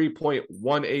a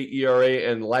 3.18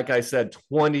 ERA and, like I said,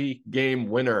 20-game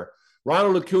winner.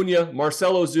 Ronald Acuna,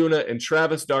 Marcell Ozuna, and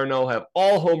Travis d'Arnaud have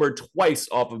all homered twice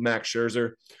off of Max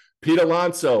Scherzer. Pete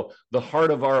Alonso, the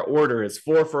heart of our order, is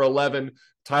 4 for 11.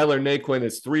 Tyler Naquin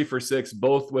is 3 for 6,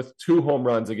 both with 2 home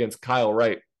runs against Kyle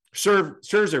Wright.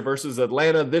 Scherzer versus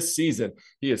Atlanta this season,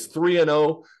 he is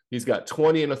 3-0. He's got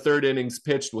 20 1/3 innings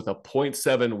pitched with a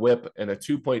 0.7 whip and a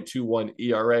 2.21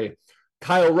 ERA.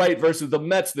 Kyle Wright versus the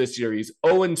Mets this year, he's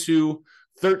 0-2,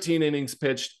 13 innings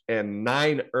pitched and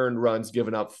 9 earned runs,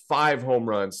 given up 5 home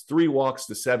runs, 3 walks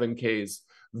to 7 Ks.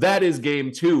 That is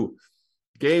game 2.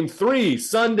 Game 3,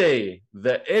 Sunday,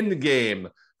 the end game.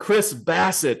 Chris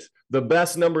Bassitt, the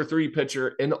best number 3 pitcher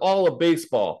in all of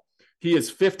baseball. He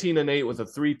is 15-8 with a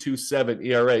 3.27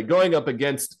 ERA, going up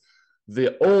against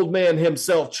the old man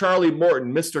himself, Charlie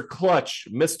Morton, Mr. Clutch,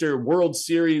 Mr. World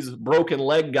Series broken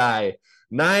leg guy,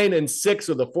 9-6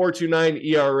 with a 4.29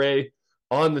 ERA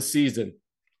on the season.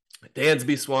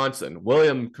 Dansby Swanson,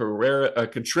 William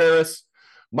Contreras,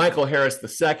 Michael Harris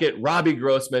II, Robbie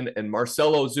Grossman, and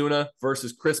Marcell Ozuna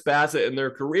versus Chris Bassitt in their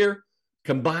career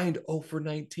combined 0 for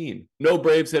 19. No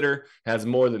Braves hitter has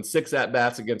more than 6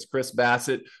 at-bats against Chris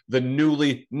Bassitt, the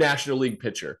newly National League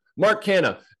pitcher. Mark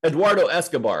Canha, Eduardo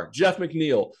Escobar, Jeff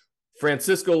McNeil,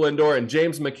 Francisco Lindor, and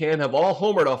James McCann have all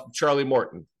homered off of Charlie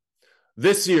Morton.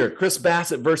 This year, Chris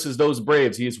Bassitt versus those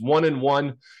Braves, he is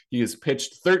 1-1. He has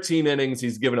pitched 13 innings.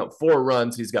 He's given up 4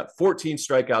 runs. He's got 14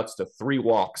 strikeouts to 3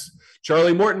 walks.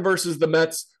 Charlie Morton versus the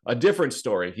Mets, a different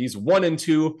story. He's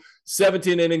 1-2,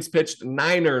 17 innings pitched,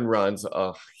 9 earned runs,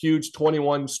 a huge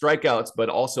 21 strikeouts, but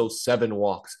also 7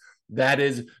 walks. That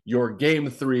is your game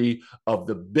 3 of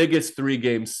the biggest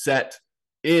 3-game set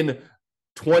in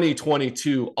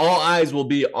 2022. All eyes will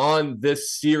be on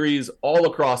this series all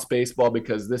across baseball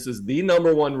because this is the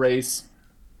number 1 race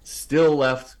still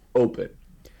left open.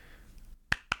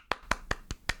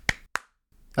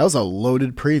 That was a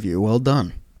loaded preview. Well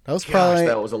done. That was probably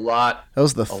that was a lot. That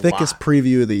was the thickest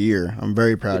preview of the year. I'm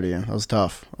very proud of you. That was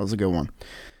tough. That was a good one.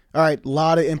 All right, a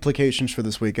lot of implications for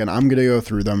this weekend. I'm going to go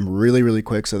through them really, really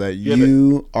quick so that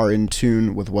you are in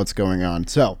tune with what's going on.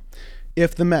 So,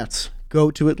 if the Mets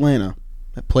go to Atlanta,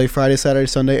 play Friday, Saturday,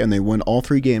 Sunday, and they win all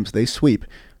 3 games, they sweep,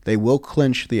 they will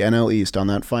clinch the NL East on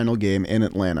that final game in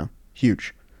Atlanta.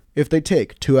 Huge. If they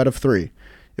take 2 out of 3,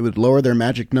 it would lower their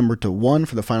magic number to 1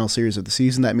 for the final series of the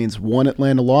season. That means 1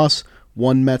 Atlanta loss,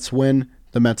 1 Mets win.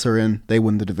 The Mets are in. They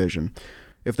win the division.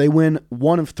 If they win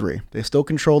 1 of 3, they still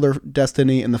control their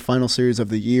destiny in the final series of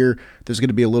the year. There's going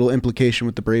to be a little implication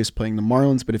with the Braves playing the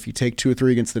Marlins, but if you take 2 or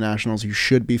 3 against the Nationals, you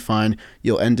should be fine.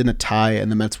 You'll end in a tie,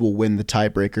 and the Mets will win the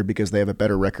tiebreaker because they have a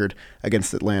better record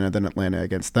against Atlanta than Atlanta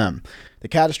against them. The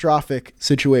catastrophic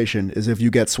situation is if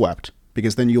you get swept,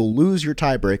 because then you'll lose your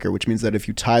tiebreaker, which means that if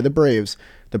you tie the Braves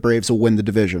will win the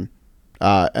division.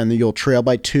 And then you'll trail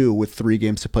by 2 with 3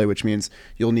 games to play, which means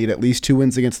you'll need at least 2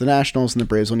 wins against the Nationals, and the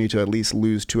Braves will need to at least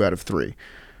lose 2 out of 3.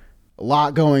 A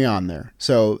lot going on there.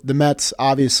 So the Mets,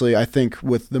 obviously, I think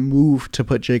with the move to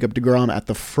put Jacob deGrom at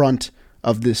the front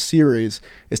of this series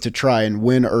is to try and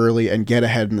win early and get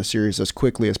ahead in the series as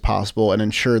quickly as possible and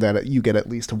ensure that you get at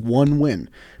least 1 win,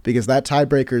 because that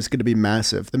tiebreaker is going to be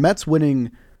massive. The Mets winning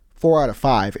 4 out of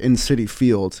 5 in Citi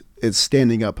Field is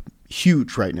standing up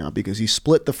huge right now, because you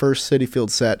split the first Citi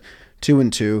Field set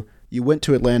 2-2. You went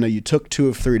to Atlanta, you took 2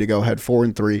 of 3 to go ahead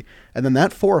 4-3, and then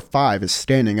that 4 of 5 is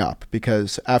standing up,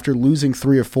 because after losing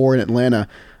 3 of 4 in Atlanta,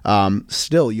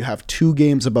 still you have 2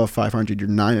 games above 500. You're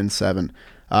 9-7.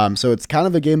 So it's kind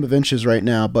of a game of inches right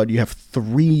now, but you have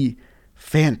 3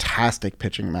 fantastic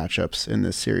pitching matchups in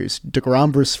this series.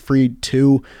 DeGrom versus Fried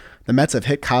 2. The Mets have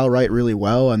hit Kyle Wright really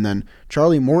well, and then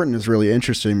Charlie Morton is really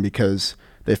interesting because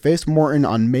they faced Morton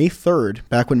on May 3rd,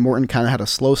 back when Morton kind of had a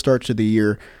slow start to the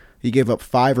year. He gave up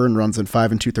 5 earned runs in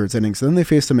 5 2/3 innings. Then they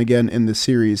faced him again in the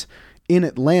series in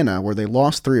Atlanta, where they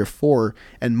lost 3 of 4,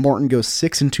 and Morton goes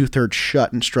 6 2/3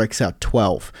 shut and strikes out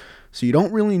 12. So you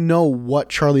don't really know what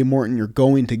Charlie Morton you're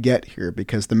going to get here,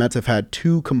 because the Mets have had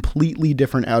 2 completely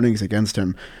different outings against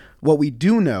him. What we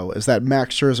do know is that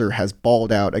Max Scherzer has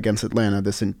balled out against Atlanta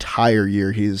this entire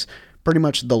year. He's pretty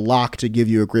much the lock to give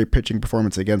you a great pitching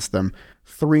performance against them.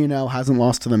 3-0, hasn't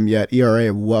lost to them yet.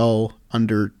 ERA well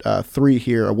under 3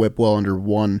 here, a whip well under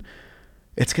 1.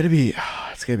 It's gonna be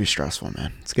stressful,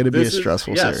 man. It's gonna be a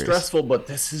stressful series. Yeah, stressful, but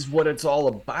this is what it's all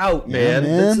about, man.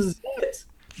 This is it.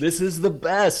 This is the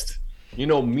best.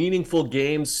 Meaningful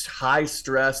games, high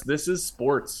stress. This is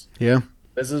sports. Yeah.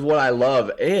 This is what I love.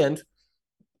 And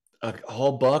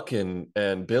all Buck and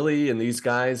Billy and these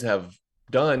guys have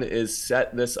done is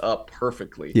set this up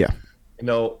perfectly. Yeah.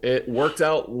 It worked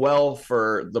out well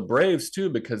for the Braves too,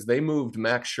 because they moved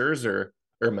Max Fried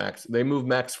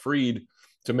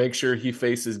to make sure he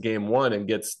faces game 1 and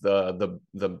gets the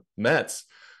Mets.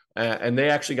 And they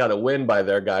actually got a win by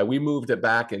their guy. We moved it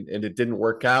back and it didn't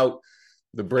work out.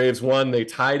 The Braves won, they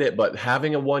tied it, but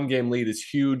having a 1-game lead is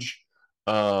huge.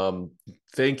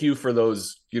 Thank you for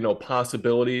those,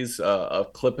 possibilities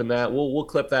of clipping that. We'll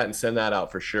clip that and send that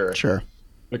out for sure. Sure.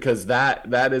 Because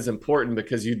that is important,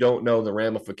 because you don't know the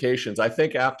ramifications. I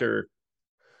think after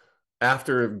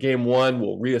game 1,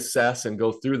 we'll reassess and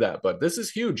go through that. But this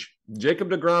is huge. Jacob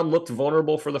deGrom looked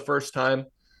vulnerable for the first time,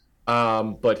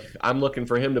 but I'm looking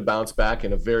for him to bounce back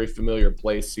in a very familiar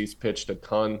place. He's pitched a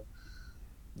ton.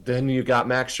 Then you got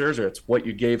Max Scherzer. It's what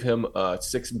you gave him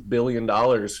 $6 billion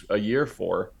a year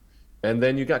for. And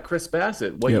then you got Chris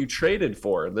Bassett, what you traded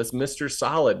for, this Mr.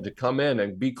 Solid to come in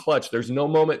and be clutch. There's no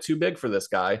moment too big for this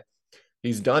guy.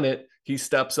 He's done it. He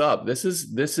steps up. This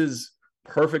is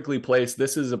perfectly placed.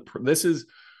 This is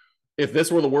if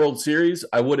this were the World Series,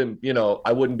 I wouldn't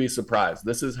be surprised.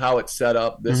 This is how it's set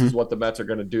up. This is what the Mets are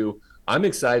going to do. I'm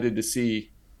excited to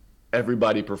see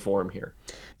everybody perform here.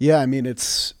 Yeah, I mean,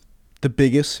 it's the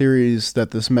biggest series that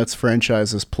this Mets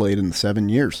franchise has played in 7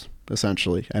 years.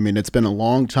 Essentially. I mean, it's been a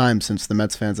long time since the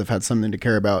Mets fans have had something to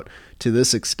care about to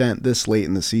this extent this late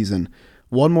in the season.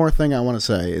 One more thing I want to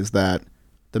say is that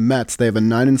the Mets, they have a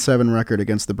 9-7 record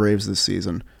against the Braves this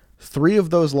season. 3 of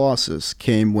those losses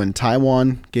came when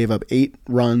Taijuan gave up 8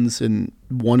 runs in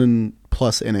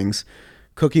 1+ innings.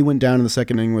 Cookie went down in the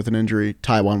second inning with an injury.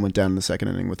 Taijuan went down in the second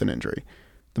inning with an injury.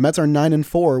 The Mets are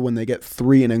 9-4 when they get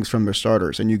 3 innings from their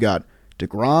starters, and you got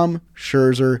deGrom,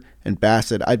 Scherzer, and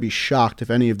Bassett. I'd be shocked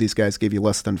if any of these guys gave you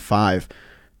less than 5.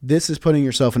 This is putting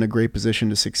yourself in a great position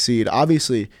to succeed.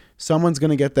 Obviously, someone's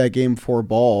going to get that game 4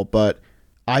 ball, but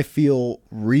I feel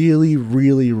really,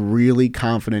 really, really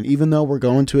confident. Even though we're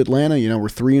going to Atlanta, we're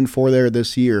 3-4 there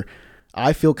this year.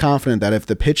 I feel confident that if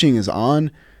the pitching is on,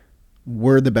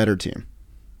 we're the better team.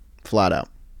 Flat out.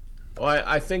 Well,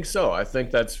 I think so. I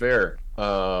think that's fair.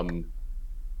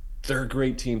 They're a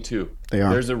great team too. They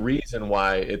are. There's a reason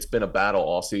why it's been a battle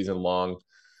all season long.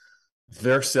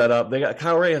 They're set up.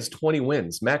 Kyle Wright has 20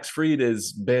 wins. Max Fried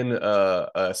has been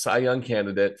a Cy Young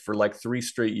candidate for like 3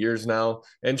 straight years now.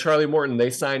 And Charlie Morton,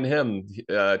 they signed him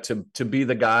to be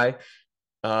the guy.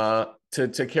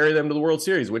 to carry them to the World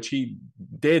Series, which he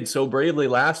did so bravely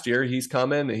last year. He's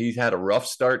come in. He's had a rough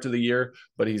start to the year,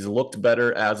 but he's looked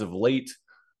better as of late.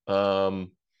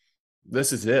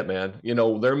 This is it, man. You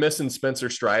know, they're missing Spencer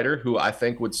Strider, who I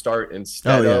think would start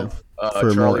instead of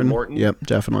for Charlie Morton. Yep,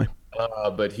 definitely.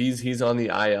 But he's on the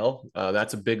IL.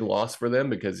 That's a big loss for them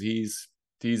because he's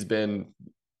been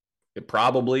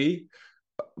probably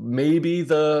maybe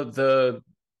the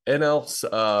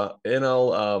NL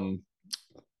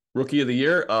Rookie of the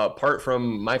Year, apart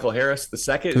from Michael Harris the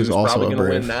second, who's probably going to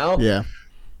win now.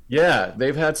 Yeah,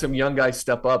 they've had some young guys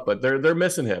step up, but they're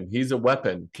missing him. He's a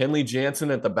weapon. Kenley Jansen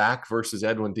at the back versus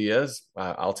Edwin Diaz.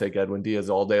 I'll take Edwin Diaz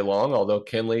all day long, although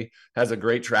Kenley has a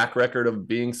great track record of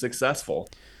being successful.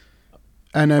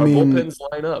 And our bullpens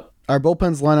line up. Our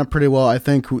bullpens line up pretty well. I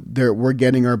think we're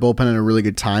getting our bullpen at a really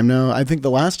good time now. I think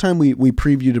the last time we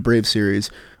previewed a Brave series,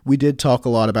 we did talk a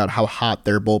lot about how hot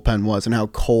their bullpen was and how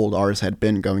cold ours had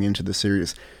been going into the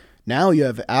series. Now you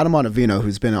have Adam Ottavino,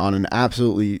 who's been on an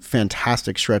absolutely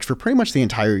fantastic stretch for pretty much the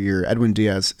entire year. Edwin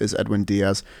Diaz is Edwin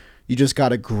Diaz. You just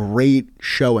got a great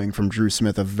showing from Drew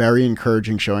Smith, a very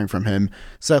encouraging showing from him.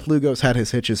 Seth Lugo's had his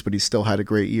hitches, but he still had a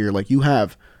great year. Like, you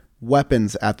have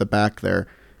weapons at the back there.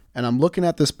 And I'm looking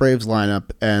at this Braves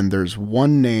lineup, and there's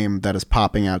one name that is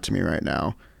popping out to me right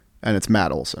now, and it's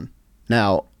Matt Olson.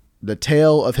 Now, the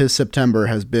tale of his September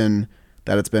has been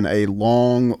that it's been a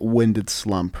long-winded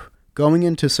slump. Going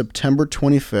into September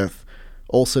 25th,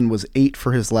 Olson was 8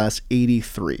 for his last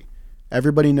 83.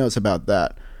 Everybody knows about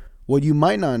that. What you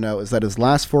might not know is that his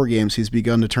last 4 games, he's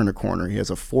begun to turn a corner. He has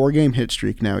a 4-game hit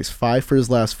streak now. He's 5 for his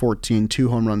last 14, 2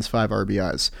 home runs, 5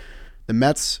 RBIs. The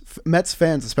Mets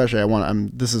fans especially,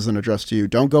 this is an address to you.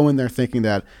 Don't go in there thinking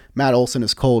that Matt Olson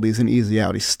is cold. He's an easy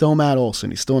out. He's still Matt Olson.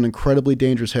 He's still an incredibly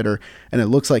dangerous hitter, and it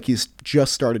looks like he's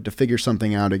just started to figure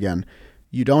something out again.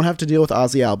 You don't have to deal with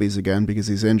Ozzie Albies again because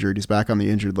he's injured. He's back on the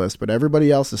injured list, but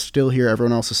everybody else is still here.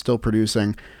 Everyone else is still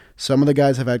producing. Some of the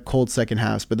guys have had cold second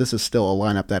halves, but this is still a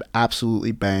lineup that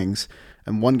absolutely bangs.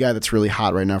 And one guy that's really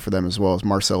hot right now for them as well is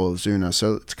Marcelo Ozuna.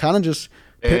 So it's kind of just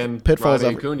pitfalls.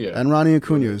 Ronnie Acuna. And Ronnie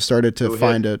Acuna started to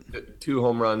find it. 2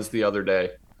 home runs the other day.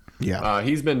 Yeah.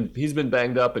 He's been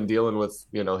banged up and dealing with,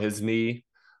 his knee.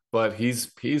 But he's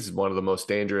one of the most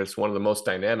dangerous, one of the most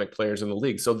dynamic players in the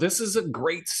league. So this is a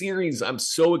great series. I'm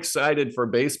so excited for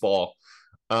baseball.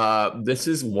 This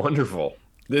is wonderful.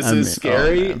 This is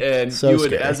scary. And so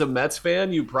scary. As a Mets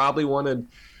fan, you probably wanted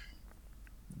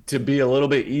to be a little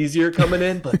bit easier coming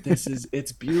in, but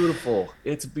it's beautiful.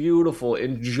 It's beautiful.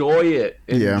 Enjoy it.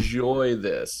 Enjoy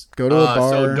this. Go to a bar.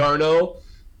 So Darno,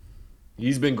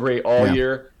 he's been great all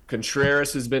year.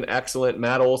 Contreras has been excellent.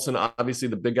 Matt Olson, obviously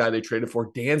the big guy they traded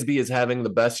for. Dansby is having the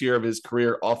best year of his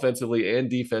career offensively and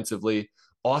defensively.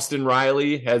 Austin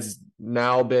Riley has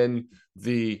now been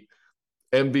the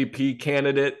MVP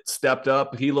candidate, stepped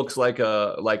up. He looks like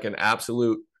an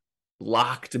absolute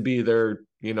lock to be their,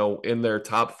 in their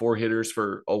top 4 hitters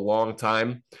for a long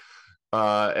time.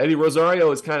 Eddie Rosario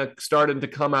is kind of starting to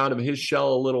come out of his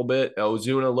shell a little bit.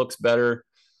 Ozuna looks better.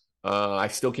 I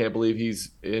still can't believe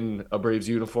he's in a Braves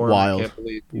uniform. Wild. I can't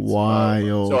believe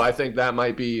Wild. So I think that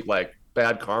might be like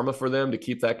bad karma for them to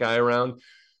keep that guy around.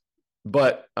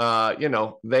 But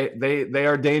they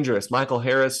are dangerous. Michael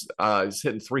Harris is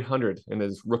hitting 300 in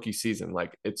his rookie season.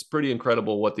 Like, it's pretty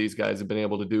incredible what these guys have been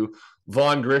able to do.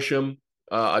 Vaughn Grisham,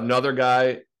 another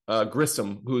guy,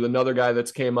 Grissom, who's another guy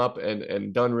that's came up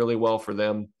and done really well for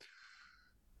them.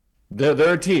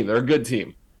 They're a team. They're a good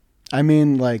team. I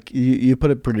mean, like, you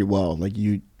put it pretty well. Like,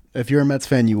 if you're a Mets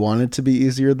fan, you want it to be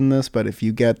easier than this, but if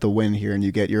you get the win here and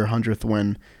you get your 100th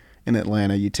win in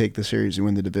Atlanta, you take the series, you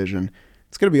win the division,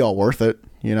 it's going to be all worth it,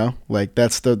 Like,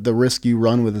 that's the risk you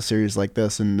run with a series like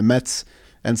this, and the Mets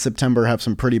and September have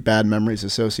some pretty bad memories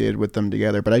associated with them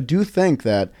together. But I do think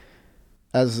that,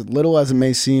 as little as it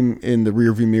may seem in the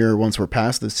rearview mirror once we're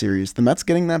past this series, the Mets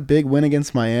getting that big win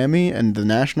against Miami and the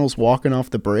Nationals walking off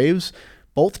the Braves,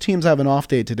 both teams have an off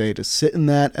day today to sit in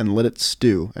that and let it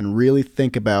stew and really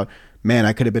think about, man,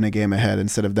 I could have been a game ahead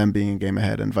instead of them being a game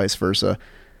ahead and vice versa.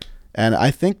 And I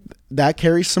think that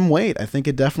carries some weight. I think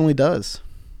it definitely does.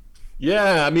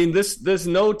 Yeah, I mean, there's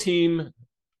no team.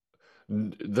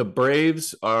 The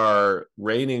Braves are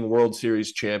reigning World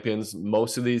Series champions.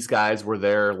 Most of these guys were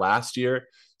there last year,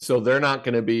 so they're not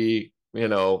going to be,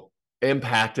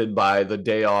 impacted by the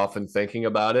day off and thinking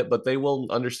about it, but they will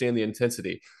understand the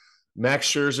intensity. Max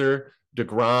Scherzer,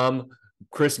 DeGrom,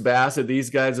 Chris Bassett, these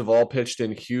guys have all pitched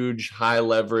in huge,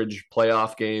 high-leverage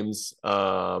playoff games,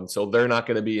 so they're not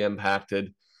going to be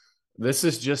impacted. This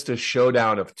is just a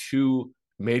showdown of 2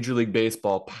 Major League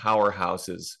Baseball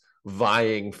powerhouses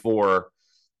vying for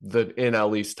the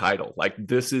NL East title. Like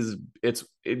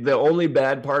the only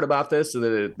bad part about this is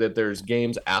that there's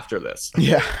games after this.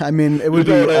 Yeah, I mean, it would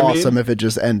You know be what I awesome mean? if it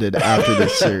just ended after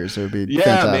this series. It would be Yeah,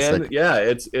 fantastic. man. Yeah,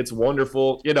 it's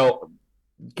wonderful.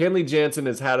 Kenley Jansen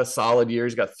has had a solid year.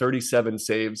 He's got 37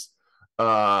 saves.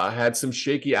 Had some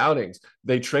shaky outings.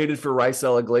 They traded for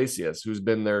Raisel Iglesias, who's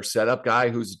been their setup guy,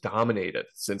 who's dominated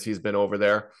since he's been over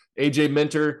there. AJ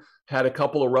Minter had a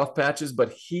couple of rough patches,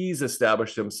 but he's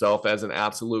established himself as an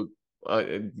absolute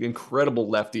incredible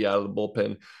lefty out of the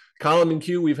bullpen. Colin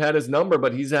McHugh, we've had his number,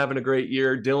 but he's having a great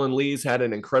year. Dylan Lee's had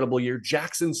an incredible year.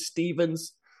 Jackson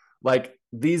Stevens, like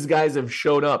these guys have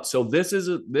showed up. So this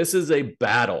is a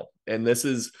battle, and this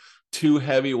is two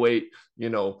heavyweight,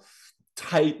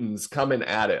 titans coming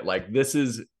at it. Like this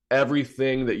is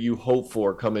everything that you hope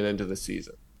for coming into the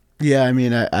season. Yeah, I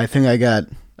mean, I think I got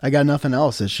nothing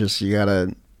else. It's just you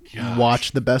gotta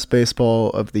watch the best baseball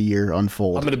of the year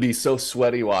unfold. I'm gonna be so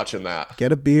sweaty watching that.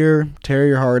 Get a beer, tear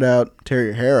your heart out, tear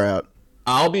your hair out.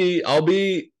 I'll be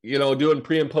doing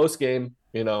pre and post game,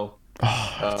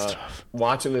 That's tough.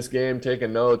 watching this game,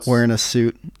 taking notes, Wearing a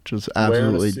suit, just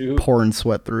absolutely pouring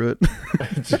sweat through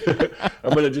it.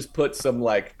 I'm gonna just put some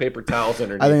like paper towels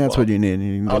underneath. I think that's what you need.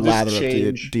 You need to I'll just lather up the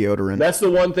change. deodorant. That's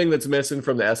the one thing that's missing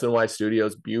from the SNY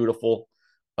studios. Beautiful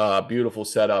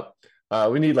setup.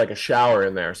 We need like a shower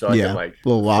in there so I can like a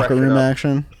little locker freshen room up.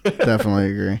 action.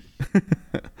 Definitely agree.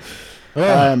 All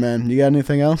right, man. You got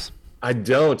anything else? I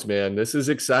don't, man. This is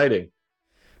exciting.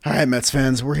 All right, Mets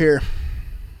fans, we're here.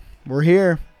 We're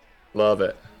here. Love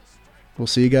it. We'll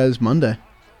see you guys Monday.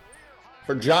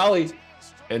 For Jolly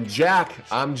and Jack,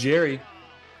 I'm Jerry.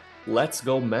 Let's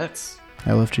go Mets.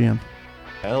 LFGM.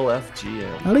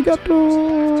 LFGM. Arigato.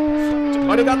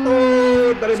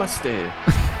 Arigato gozaimashite.